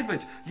already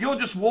favored. You're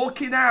just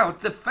walking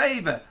out the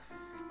favor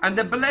and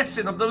the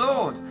blessing of the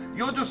Lord.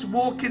 You're just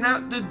walking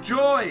out the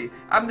joy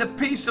and the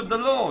peace of the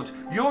Lord.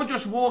 You're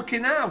just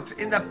walking out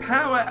in the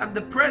power and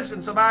the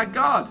presence of our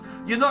God.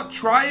 You're not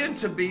trying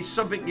to be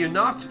something you're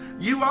not.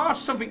 You are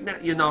something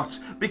that you're not.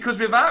 Because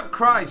without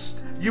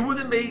Christ, you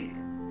wouldn't be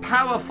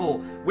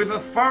powerful with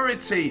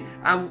authority,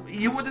 and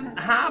you wouldn't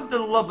have the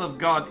love of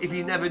God if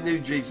you never knew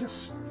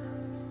Jesus.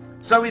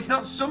 So it's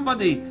not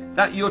somebody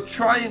that you're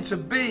trying to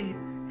be,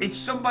 it's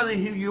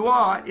somebody who you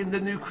are in the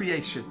new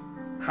creation.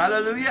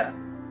 Hallelujah.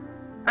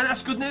 And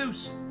that's good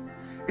news.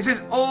 It says,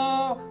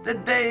 all the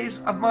days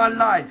of my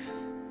life,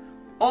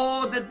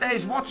 all the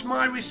days. What's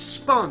my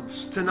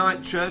response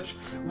tonight, church?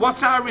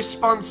 What's our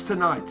response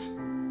tonight?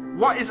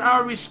 What is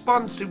our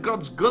response to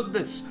God's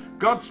goodness,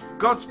 God's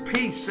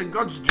peace and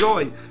God's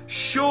joy?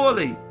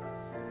 Surely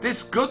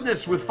this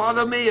goodness will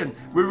follow me and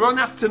will run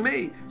after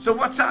me. So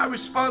what's our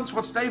response?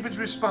 What's David's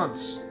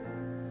response?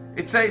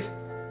 It says,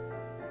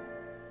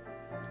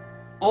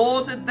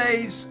 all the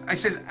days, it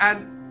says,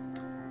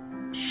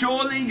 and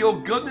surely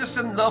your goodness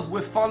and love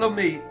will follow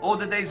me all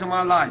the days of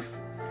my life.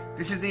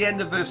 This is the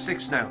end of verse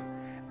 6 now.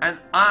 And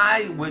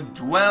I will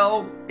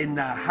dwell in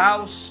the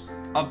house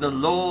of the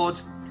Lord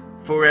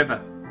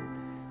forever.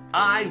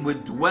 I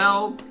would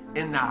dwell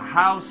in the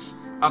house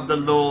of the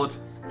Lord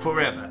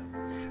forever.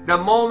 The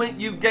moment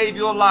you gave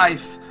your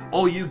life,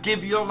 or you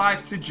give your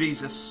life to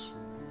Jesus,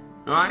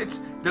 right?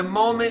 The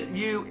moment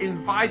you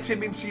invite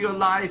him into your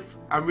life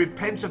and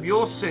repent of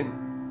your sin,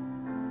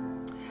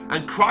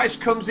 and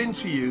Christ comes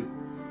into you,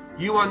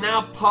 you are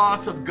now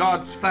part of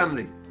God's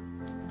family.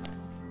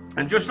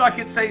 And just like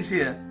it says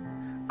here,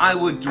 I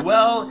will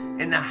dwell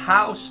in the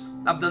house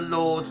of the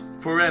Lord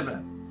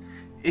forever.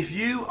 If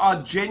you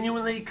are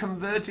genuinely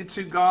converted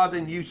to God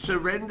and you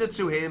surrender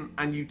to him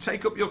and you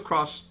take up your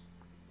cross,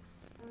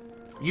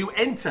 you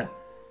enter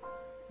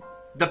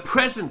the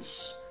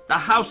presence, the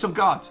house of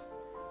God.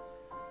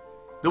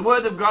 The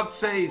word of God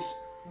says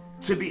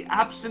to be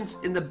absent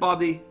in the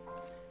body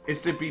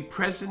is to be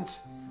present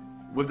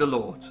with the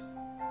Lord.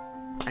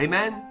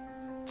 Amen.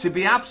 To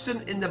be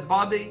absent in the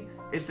body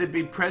is to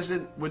be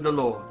present with the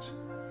Lord.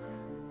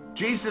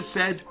 Jesus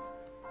said,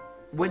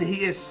 when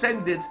he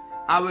ascended,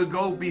 I will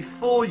go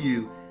before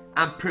you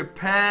and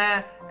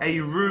prepare a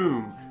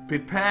room,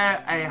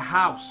 prepare a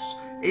house.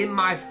 In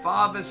my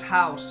Father's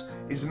house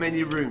is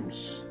many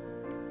rooms.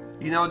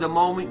 You know, the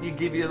moment you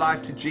give your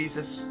life to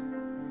Jesus,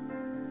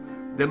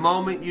 the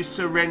moment you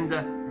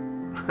surrender,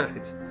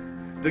 right,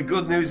 the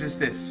good news is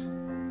this: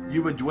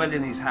 you will dwell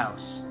in his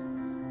house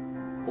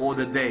all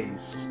the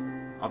days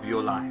of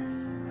your life.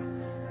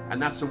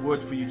 And that's a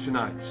word for you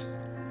tonight.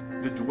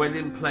 The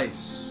dwelling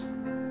place,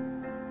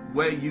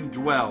 where you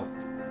dwell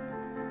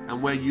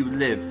and where you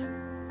live,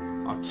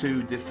 are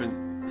two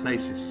different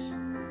places.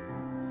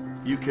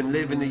 You can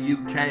live in the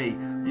UK,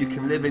 you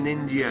can live in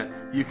India,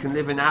 you can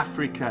live in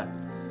Africa,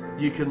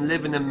 you can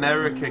live in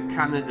America,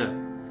 Canada,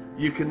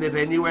 you can live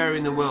anywhere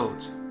in the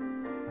world.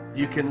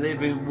 You can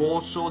live in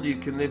Warsaw, you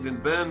can live in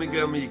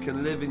Birmingham, you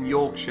can live in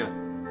Yorkshire.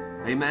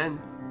 Amen.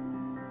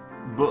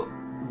 But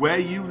where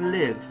you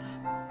live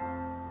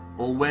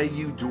or where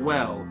you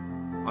dwell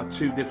are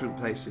two different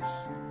places.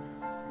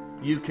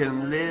 You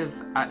can live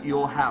at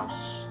your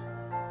house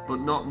but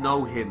not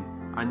know him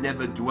and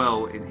never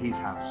dwell in his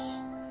house.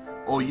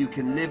 Or you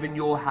can live in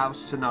your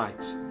house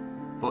tonight,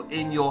 but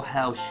in your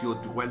house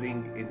you're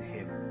dwelling in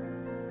him.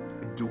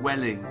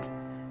 Dwelling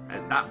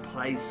at that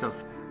place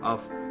of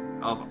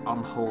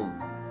I'm home.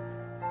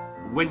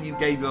 When you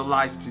gave your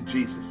life to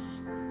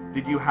Jesus,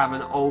 did you have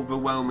an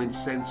overwhelming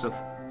sense of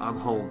I'm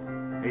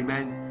home?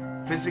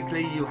 Amen.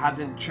 Physically you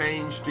hadn't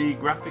changed,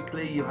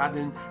 geographically you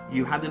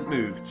hadn't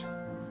moved.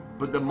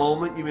 But the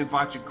moment you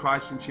invited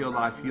Christ into your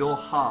life, your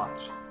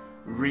heart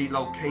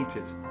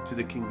relocated to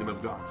the kingdom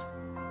of God.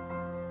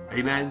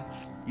 Amen.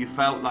 You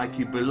felt like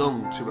you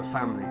belonged to a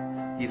family.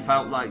 You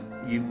felt like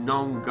you've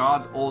known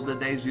God all the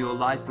days of your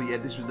life, but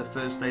yet this was the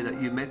first day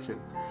that you met him.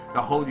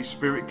 The Holy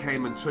Spirit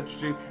came and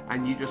touched you,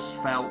 and you just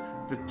felt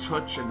the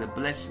touch and the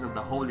blessing of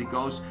the Holy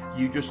Ghost.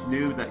 You just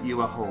knew that you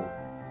were home.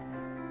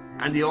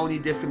 And the only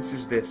difference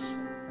is this: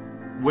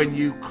 when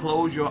you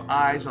close your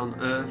eyes on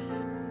earth,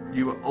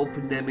 you will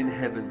open them in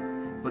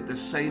heaven. But the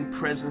same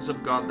presence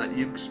of God that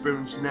you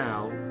experience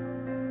now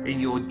in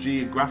your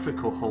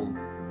geographical home,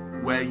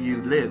 where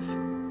you live,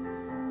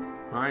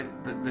 right?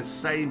 The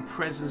same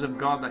presence of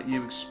God that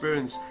you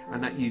experience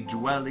and that you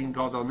dwell in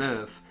God on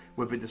earth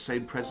will be the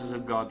same presence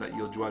of God that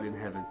you'll dwell in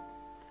heaven.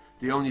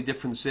 The only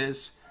difference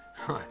is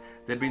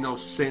there'll be no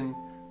sin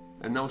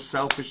and no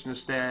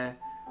selfishness there,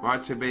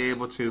 right, to be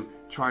able to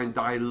try and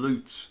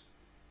dilute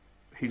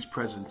his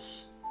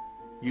presence.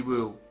 You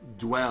will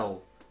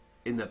dwell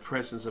in the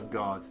presence of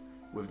God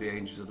with the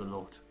angels of the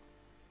Lord.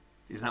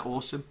 Isn't that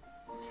awesome?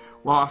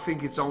 Well, I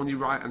think it's only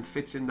right and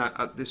fitting that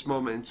at this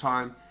moment in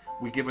time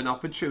we give an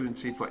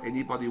opportunity for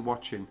anybody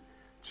watching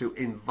to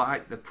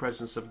invite the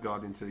presence of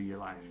God into your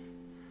life.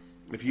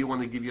 If you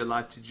want to give your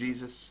life to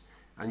Jesus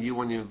and you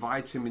want to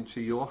invite him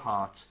into your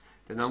heart,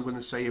 then I'm going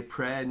to say a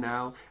prayer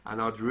now,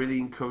 and I'd really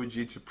encourage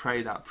you to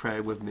pray that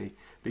prayer with me,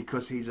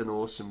 because he's an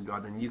awesome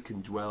God and you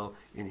can dwell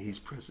in his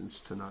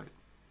presence tonight.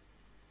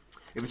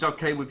 If it's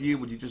okay with you,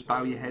 would you just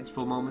bow your heads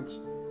for a moment?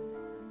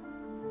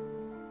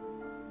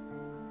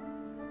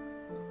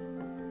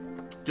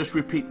 Just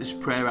repeat this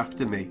prayer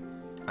after me,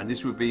 and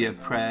this would be a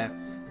prayer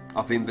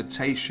of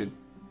invitation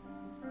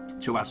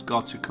to ask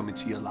God to come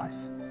into your life.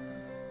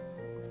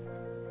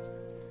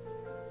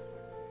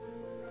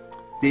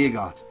 Dear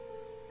God,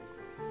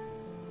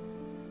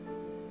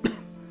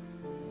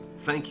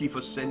 thank you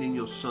for sending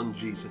your son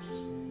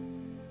Jesus.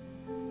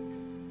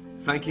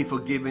 Thank you for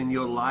giving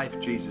your life,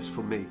 Jesus,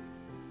 for me.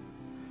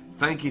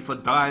 Thank you for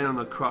dying on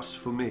the cross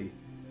for me.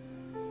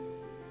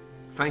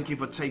 Thank you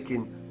for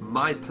taking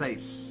my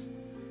place,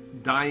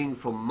 dying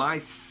for my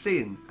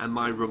sin and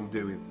my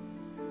wrongdoing.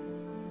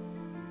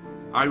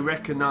 I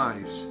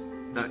recognize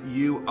that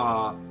you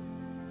are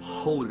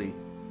holy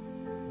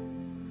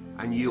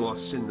and you are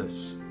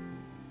sinless.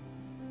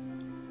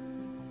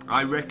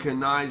 I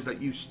recognize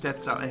that you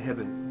stepped out of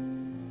heaven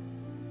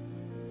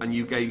and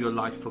you gave your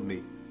life for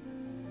me.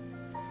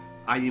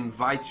 I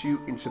invite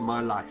you into my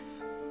life.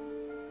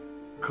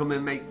 Come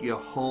and make your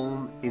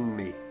home in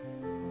me.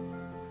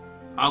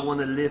 I want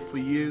to live for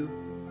you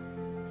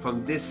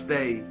from this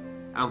day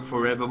and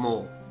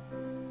forevermore.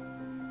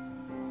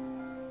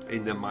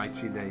 In the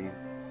mighty name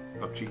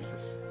of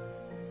Jesus.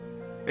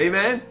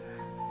 Amen.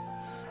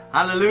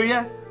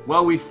 Hallelujah.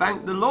 Well, we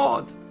thank the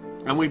Lord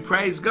and we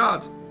praise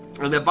God.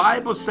 And the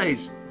Bible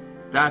says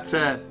that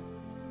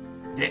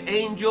the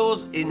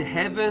angels in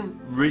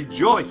heaven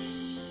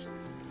rejoice.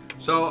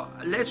 So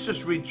let's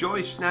just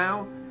rejoice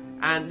now,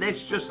 and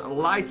let's just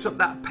light up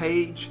that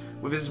page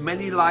with as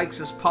many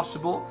likes as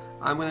possible.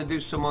 I'm going to do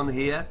some on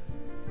here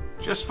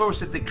just for us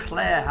to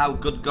declare how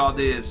good God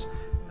is,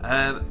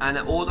 and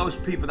all those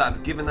people that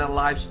have given their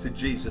lives to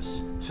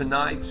Jesus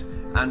tonight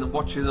and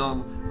watching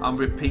on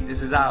repeat.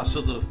 This is our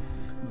sort of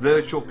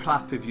virtual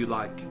clap, if you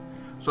like.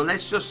 So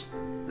let's just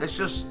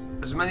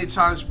as many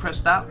times press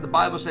that. The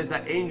Bible says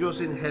that angels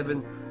in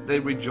heaven,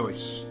 they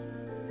rejoice.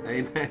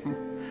 Amen.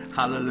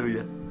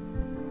 Hallelujah.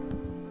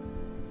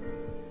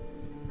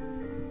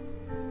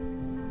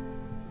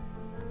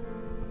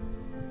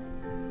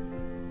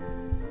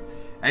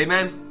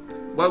 Amen.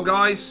 Well,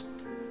 guys,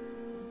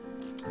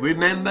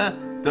 remember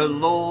the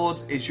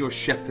Lord is your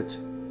shepherd.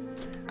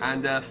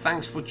 And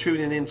thanks for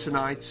tuning in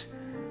tonight.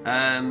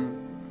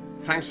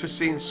 Thanks for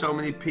seeing so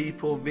many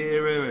people.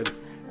 Vera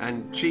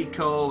and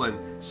Chico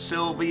and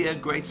Sylvia,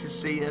 great to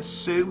see you.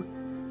 Sue,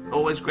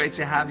 always great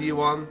to have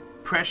you on.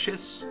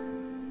 Precious,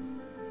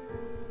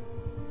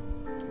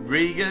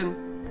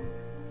 Regan,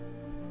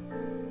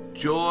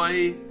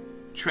 Joy,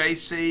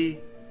 Tracy,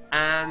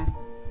 and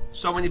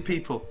so many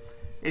people.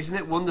 Isn't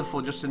it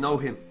wonderful just to know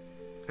him?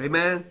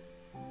 Amen.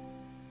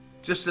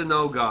 Just to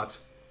know God.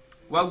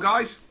 Well,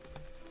 guys,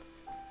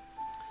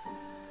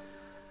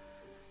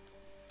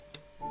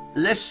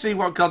 let's see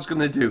what God's going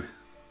to do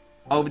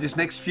over this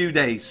next few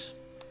days.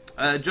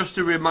 Just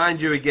to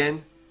remind you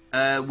again,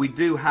 we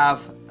do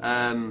have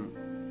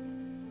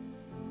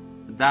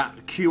that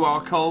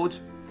QR code.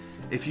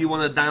 If you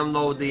want to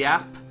download the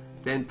app,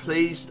 then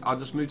please, I'll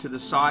just move to the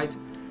side.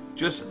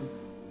 Just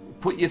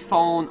put your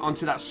phone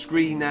onto that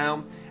screen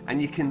now, and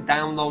you can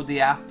download the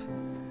app.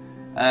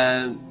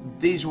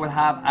 These will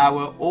have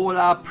all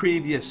our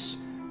previous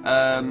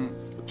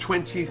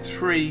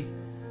 23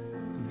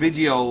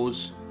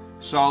 videos,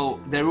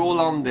 so they're all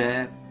on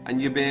there, and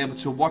you'll be able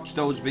to watch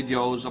those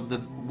videos of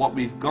what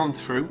we've gone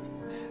through.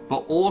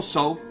 But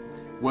also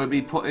we'll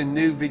be putting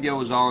new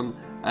videos on,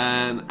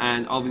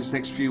 and over these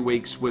next few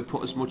weeks we'll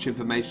put as much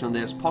information on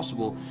there as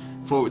possible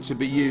for it to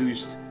be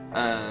used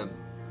to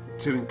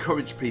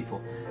encourage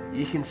people.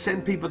 You can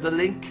send people the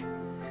link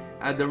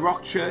at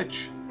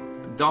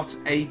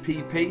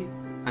therockchurch.app,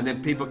 and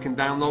then people can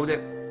download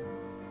it.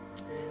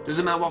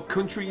 Doesn't matter what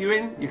country you're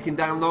in, you can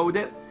download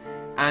it.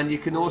 And you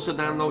can also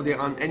download it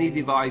on any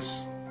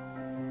device,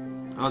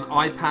 on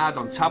iPad,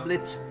 on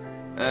tablet,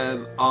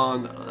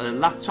 on a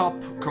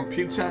laptop,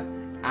 computer,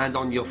 and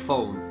on your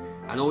phone.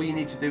 And all you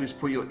need to do is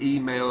put your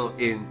email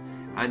in,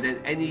 and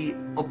then any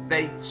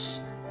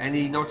updates,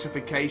 any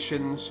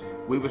notifications,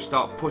 we will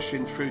start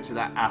pushing through to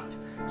that app.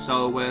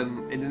 So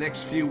in the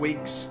next few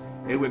weeks,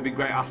 it would be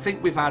great. I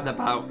think we've had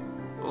about,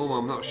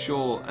 I'm not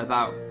sure,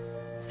 about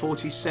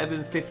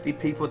 47, 50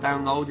 people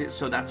download it,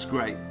 so that's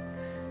great.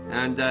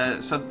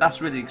 And so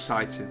that's really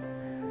exciting,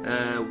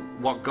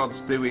 what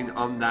God's doing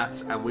on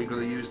that, and we're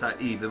going to use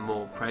that even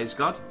more. Praise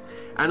God.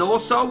 And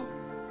also,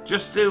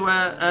 just to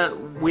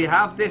we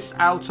have this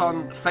out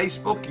on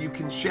Facebook. You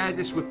can share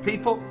this with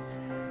people.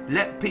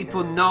 let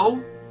people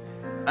know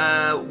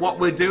what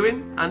we're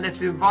doing, and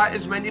let's invite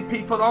as many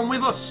people on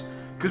with us,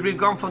 because we've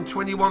gone from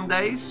 21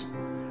 days,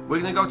 we're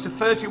going to go to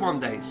 31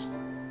 days.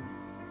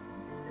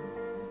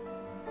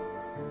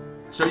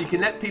 So you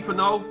can let people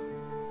know,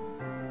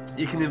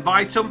 you can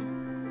invite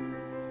them,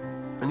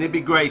 and it'd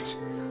be great.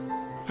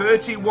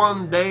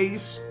 31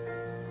 days,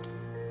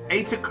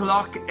 8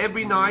 o'clock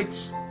every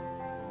night.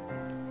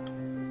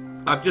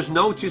 I've just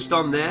noticed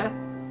on there,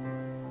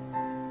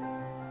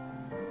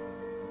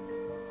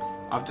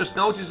 I've just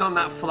noticed on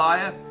that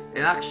flyer,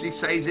 it actually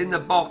says in the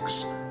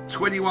box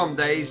 21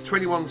 days,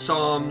 21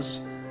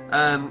 Psalms,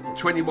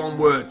 21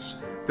 words.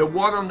 The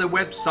one on the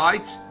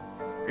website,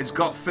 it's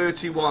got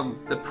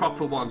 31, the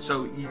proper one.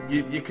 So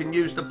you can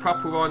use the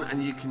proper one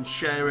and you can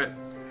share it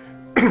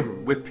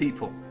with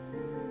people.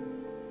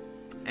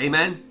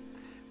 Amen.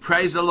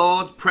 Praise the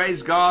Lord.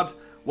 Praise God.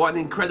 What an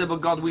incredible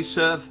God we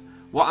serve.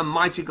 What a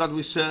mighty God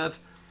we serve.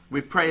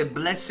 We pray a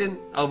blessing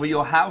over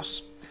your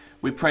house.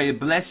 We pray a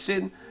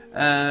blessing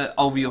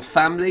over your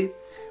family.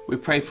 We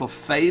pray for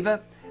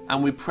favor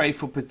and we pray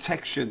for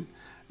protection.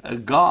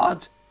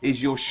 God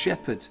is your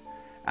shepherd,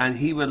 and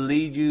he will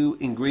lead you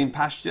in green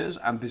pastures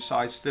and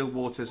beside still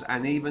waters.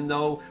 And even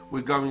though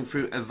we're going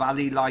through a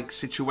valley-like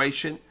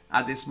situation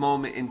at this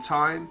moment in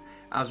time,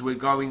 as we're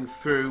going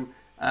through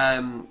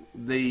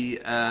the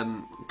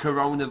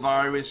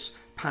coronavirus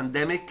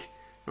pandemic,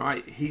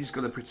 right, he's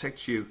going to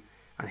protect you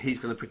and he's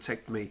going to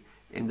protect me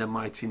in the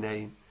mighty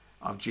name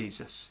of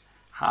Jesus.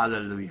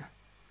 Hallelujah.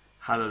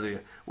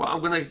 Hallelujah. Well, I'm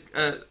going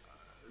to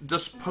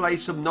just play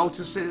some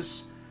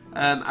notices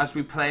as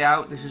we play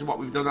out. This is what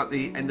we've done at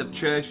the end of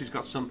church. It's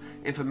got some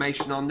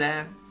information on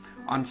there.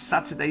 On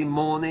Saturday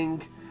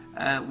morning,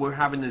 we're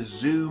having a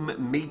Zoom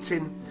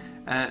meeting,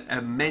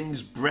 a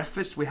men's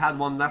breakfast. We had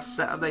one last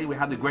Saturday. We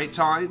had a great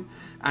time,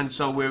 and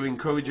so we're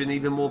encouraging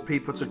even more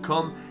people to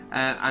come,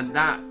 and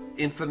that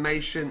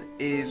information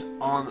is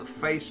on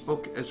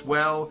Facebook as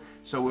well.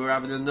 So we're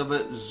having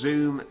another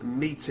Zoom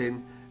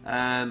meeting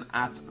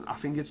at, I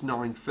think it's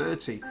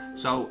 9:30.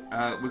 So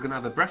we're going to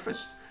have a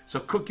breakfast. So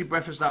cook your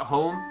breakfast at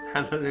home,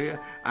 hallelujah,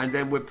 and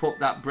then we'll put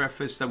that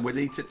breakfast and we'll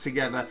eat it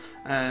together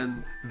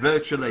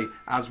virtually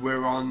as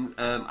we're on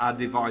our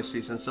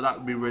devices. And so that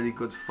would be really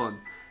good fun,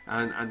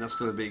 and that's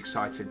going to be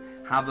exciting.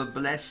 Have a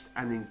blessed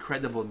and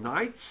incredible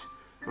night,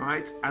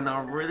 right? And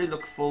I really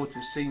look forward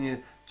to seeing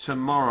you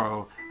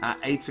tomorrow at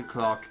 8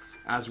 o'clock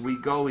as we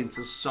go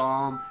into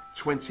Psalm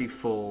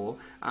 24.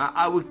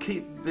 I would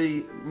keep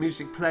the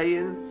music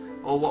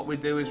playing, or what we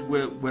do is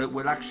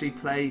we'll actually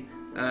play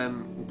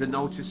the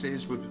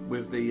notices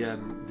with the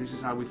this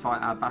is how we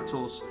fight our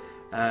battles.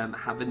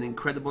 Have an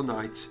incredible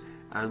night,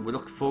 and we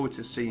look forward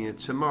to seeing you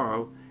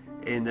tomorrow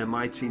in the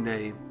mighty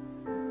name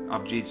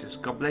of Jesus.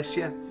 God bless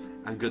you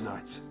and good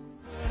night.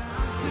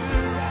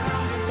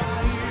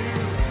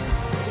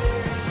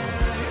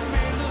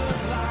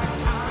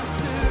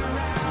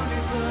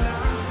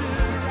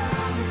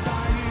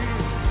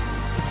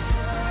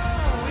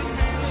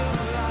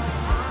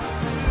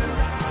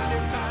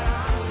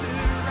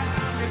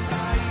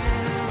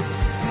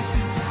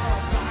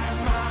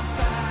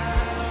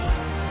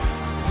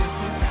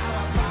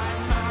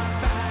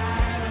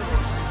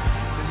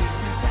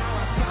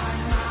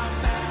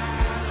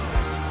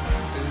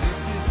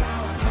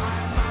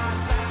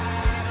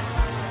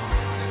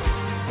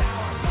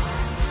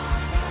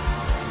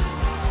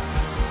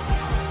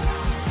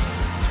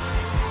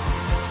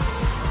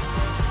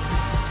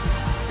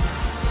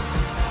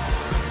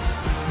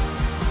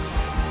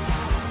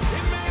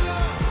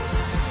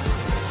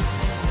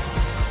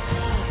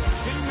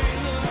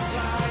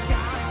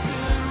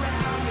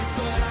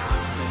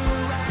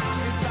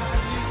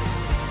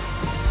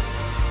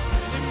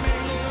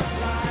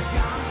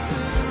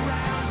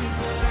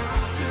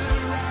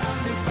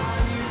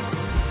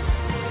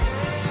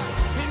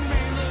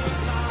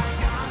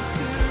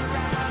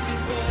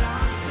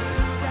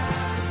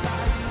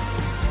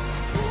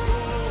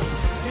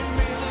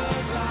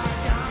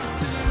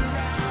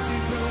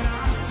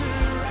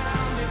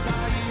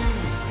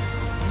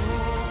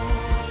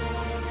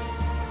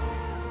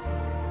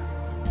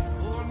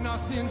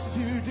 Nothing's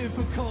too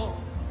difficult,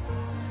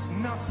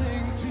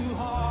 nothing too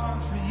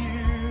hard for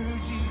you,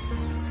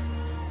 Jesus.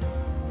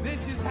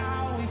 This is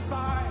how we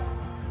fight,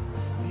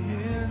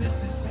 yeah,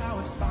 this is how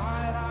we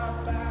fight our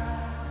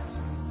battles.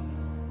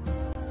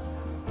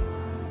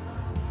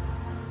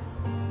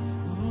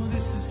 Ooh,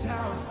 this is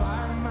how I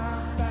fight my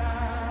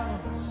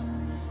battles.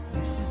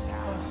 This is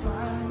how I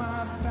fight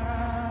my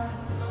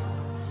battles.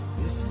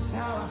 This is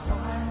how I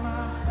fight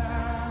my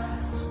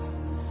battles.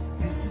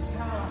 This is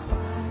how I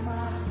fight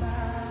my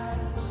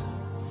battles.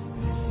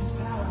 This is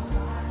how I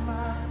fight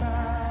my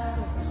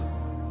battles.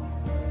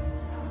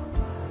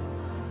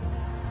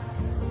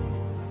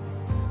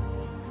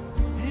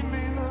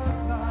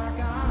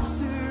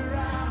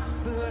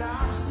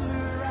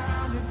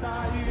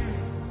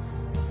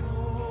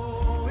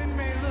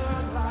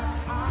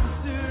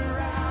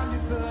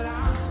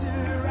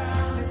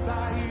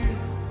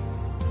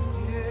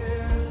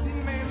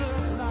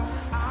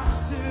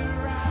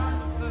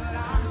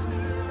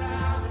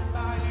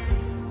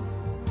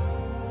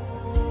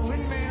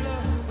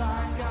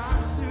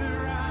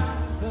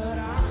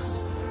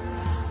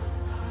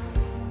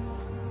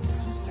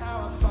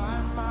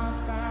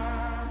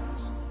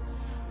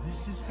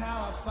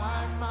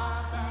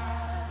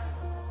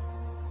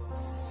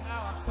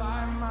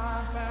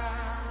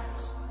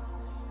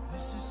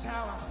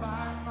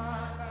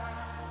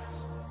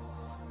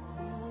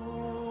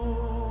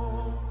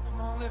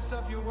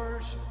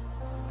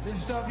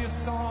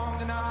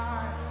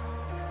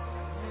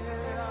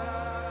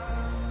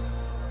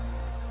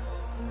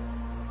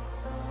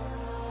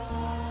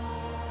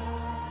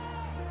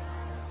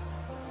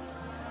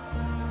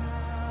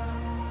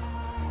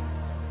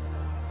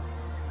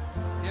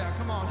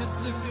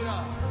 it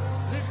up,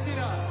 lift it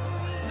up,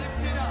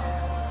 lift it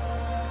up.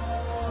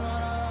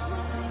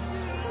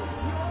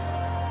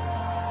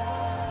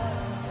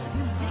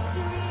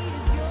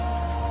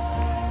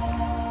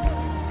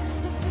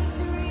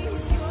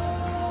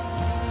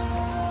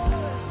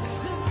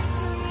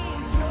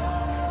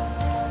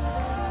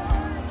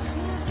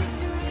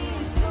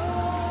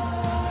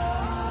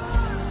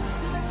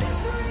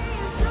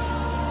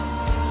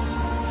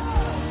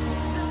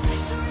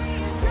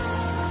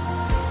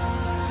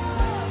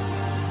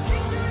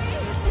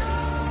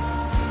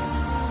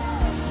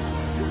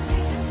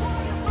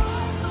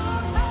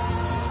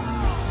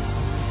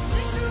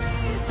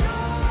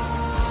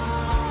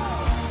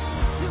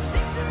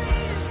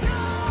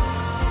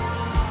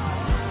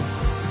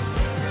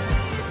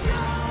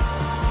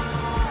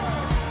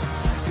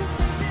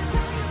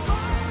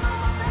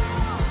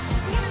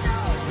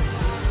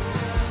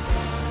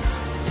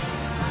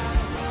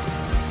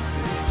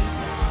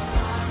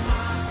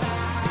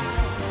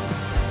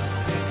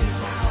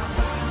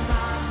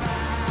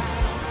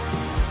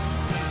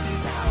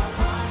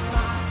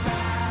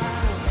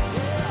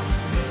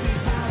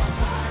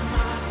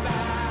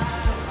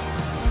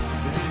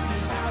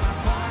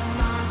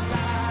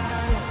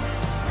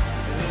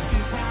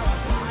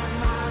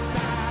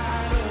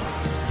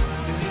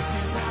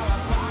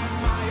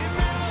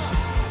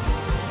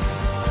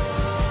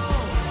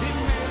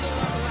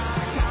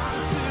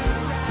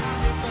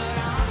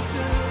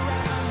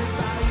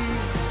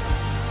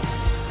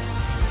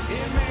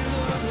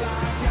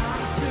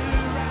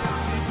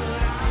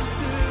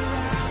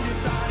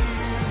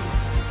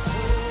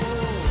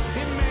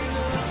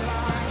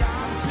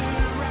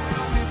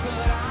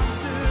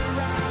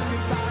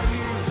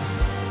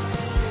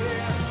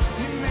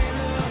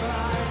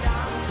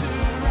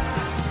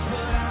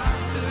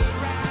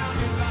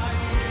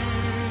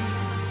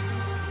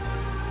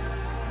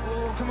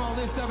 Come on,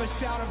 lift up a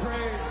shout of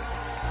praise.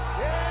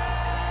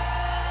 Yeah!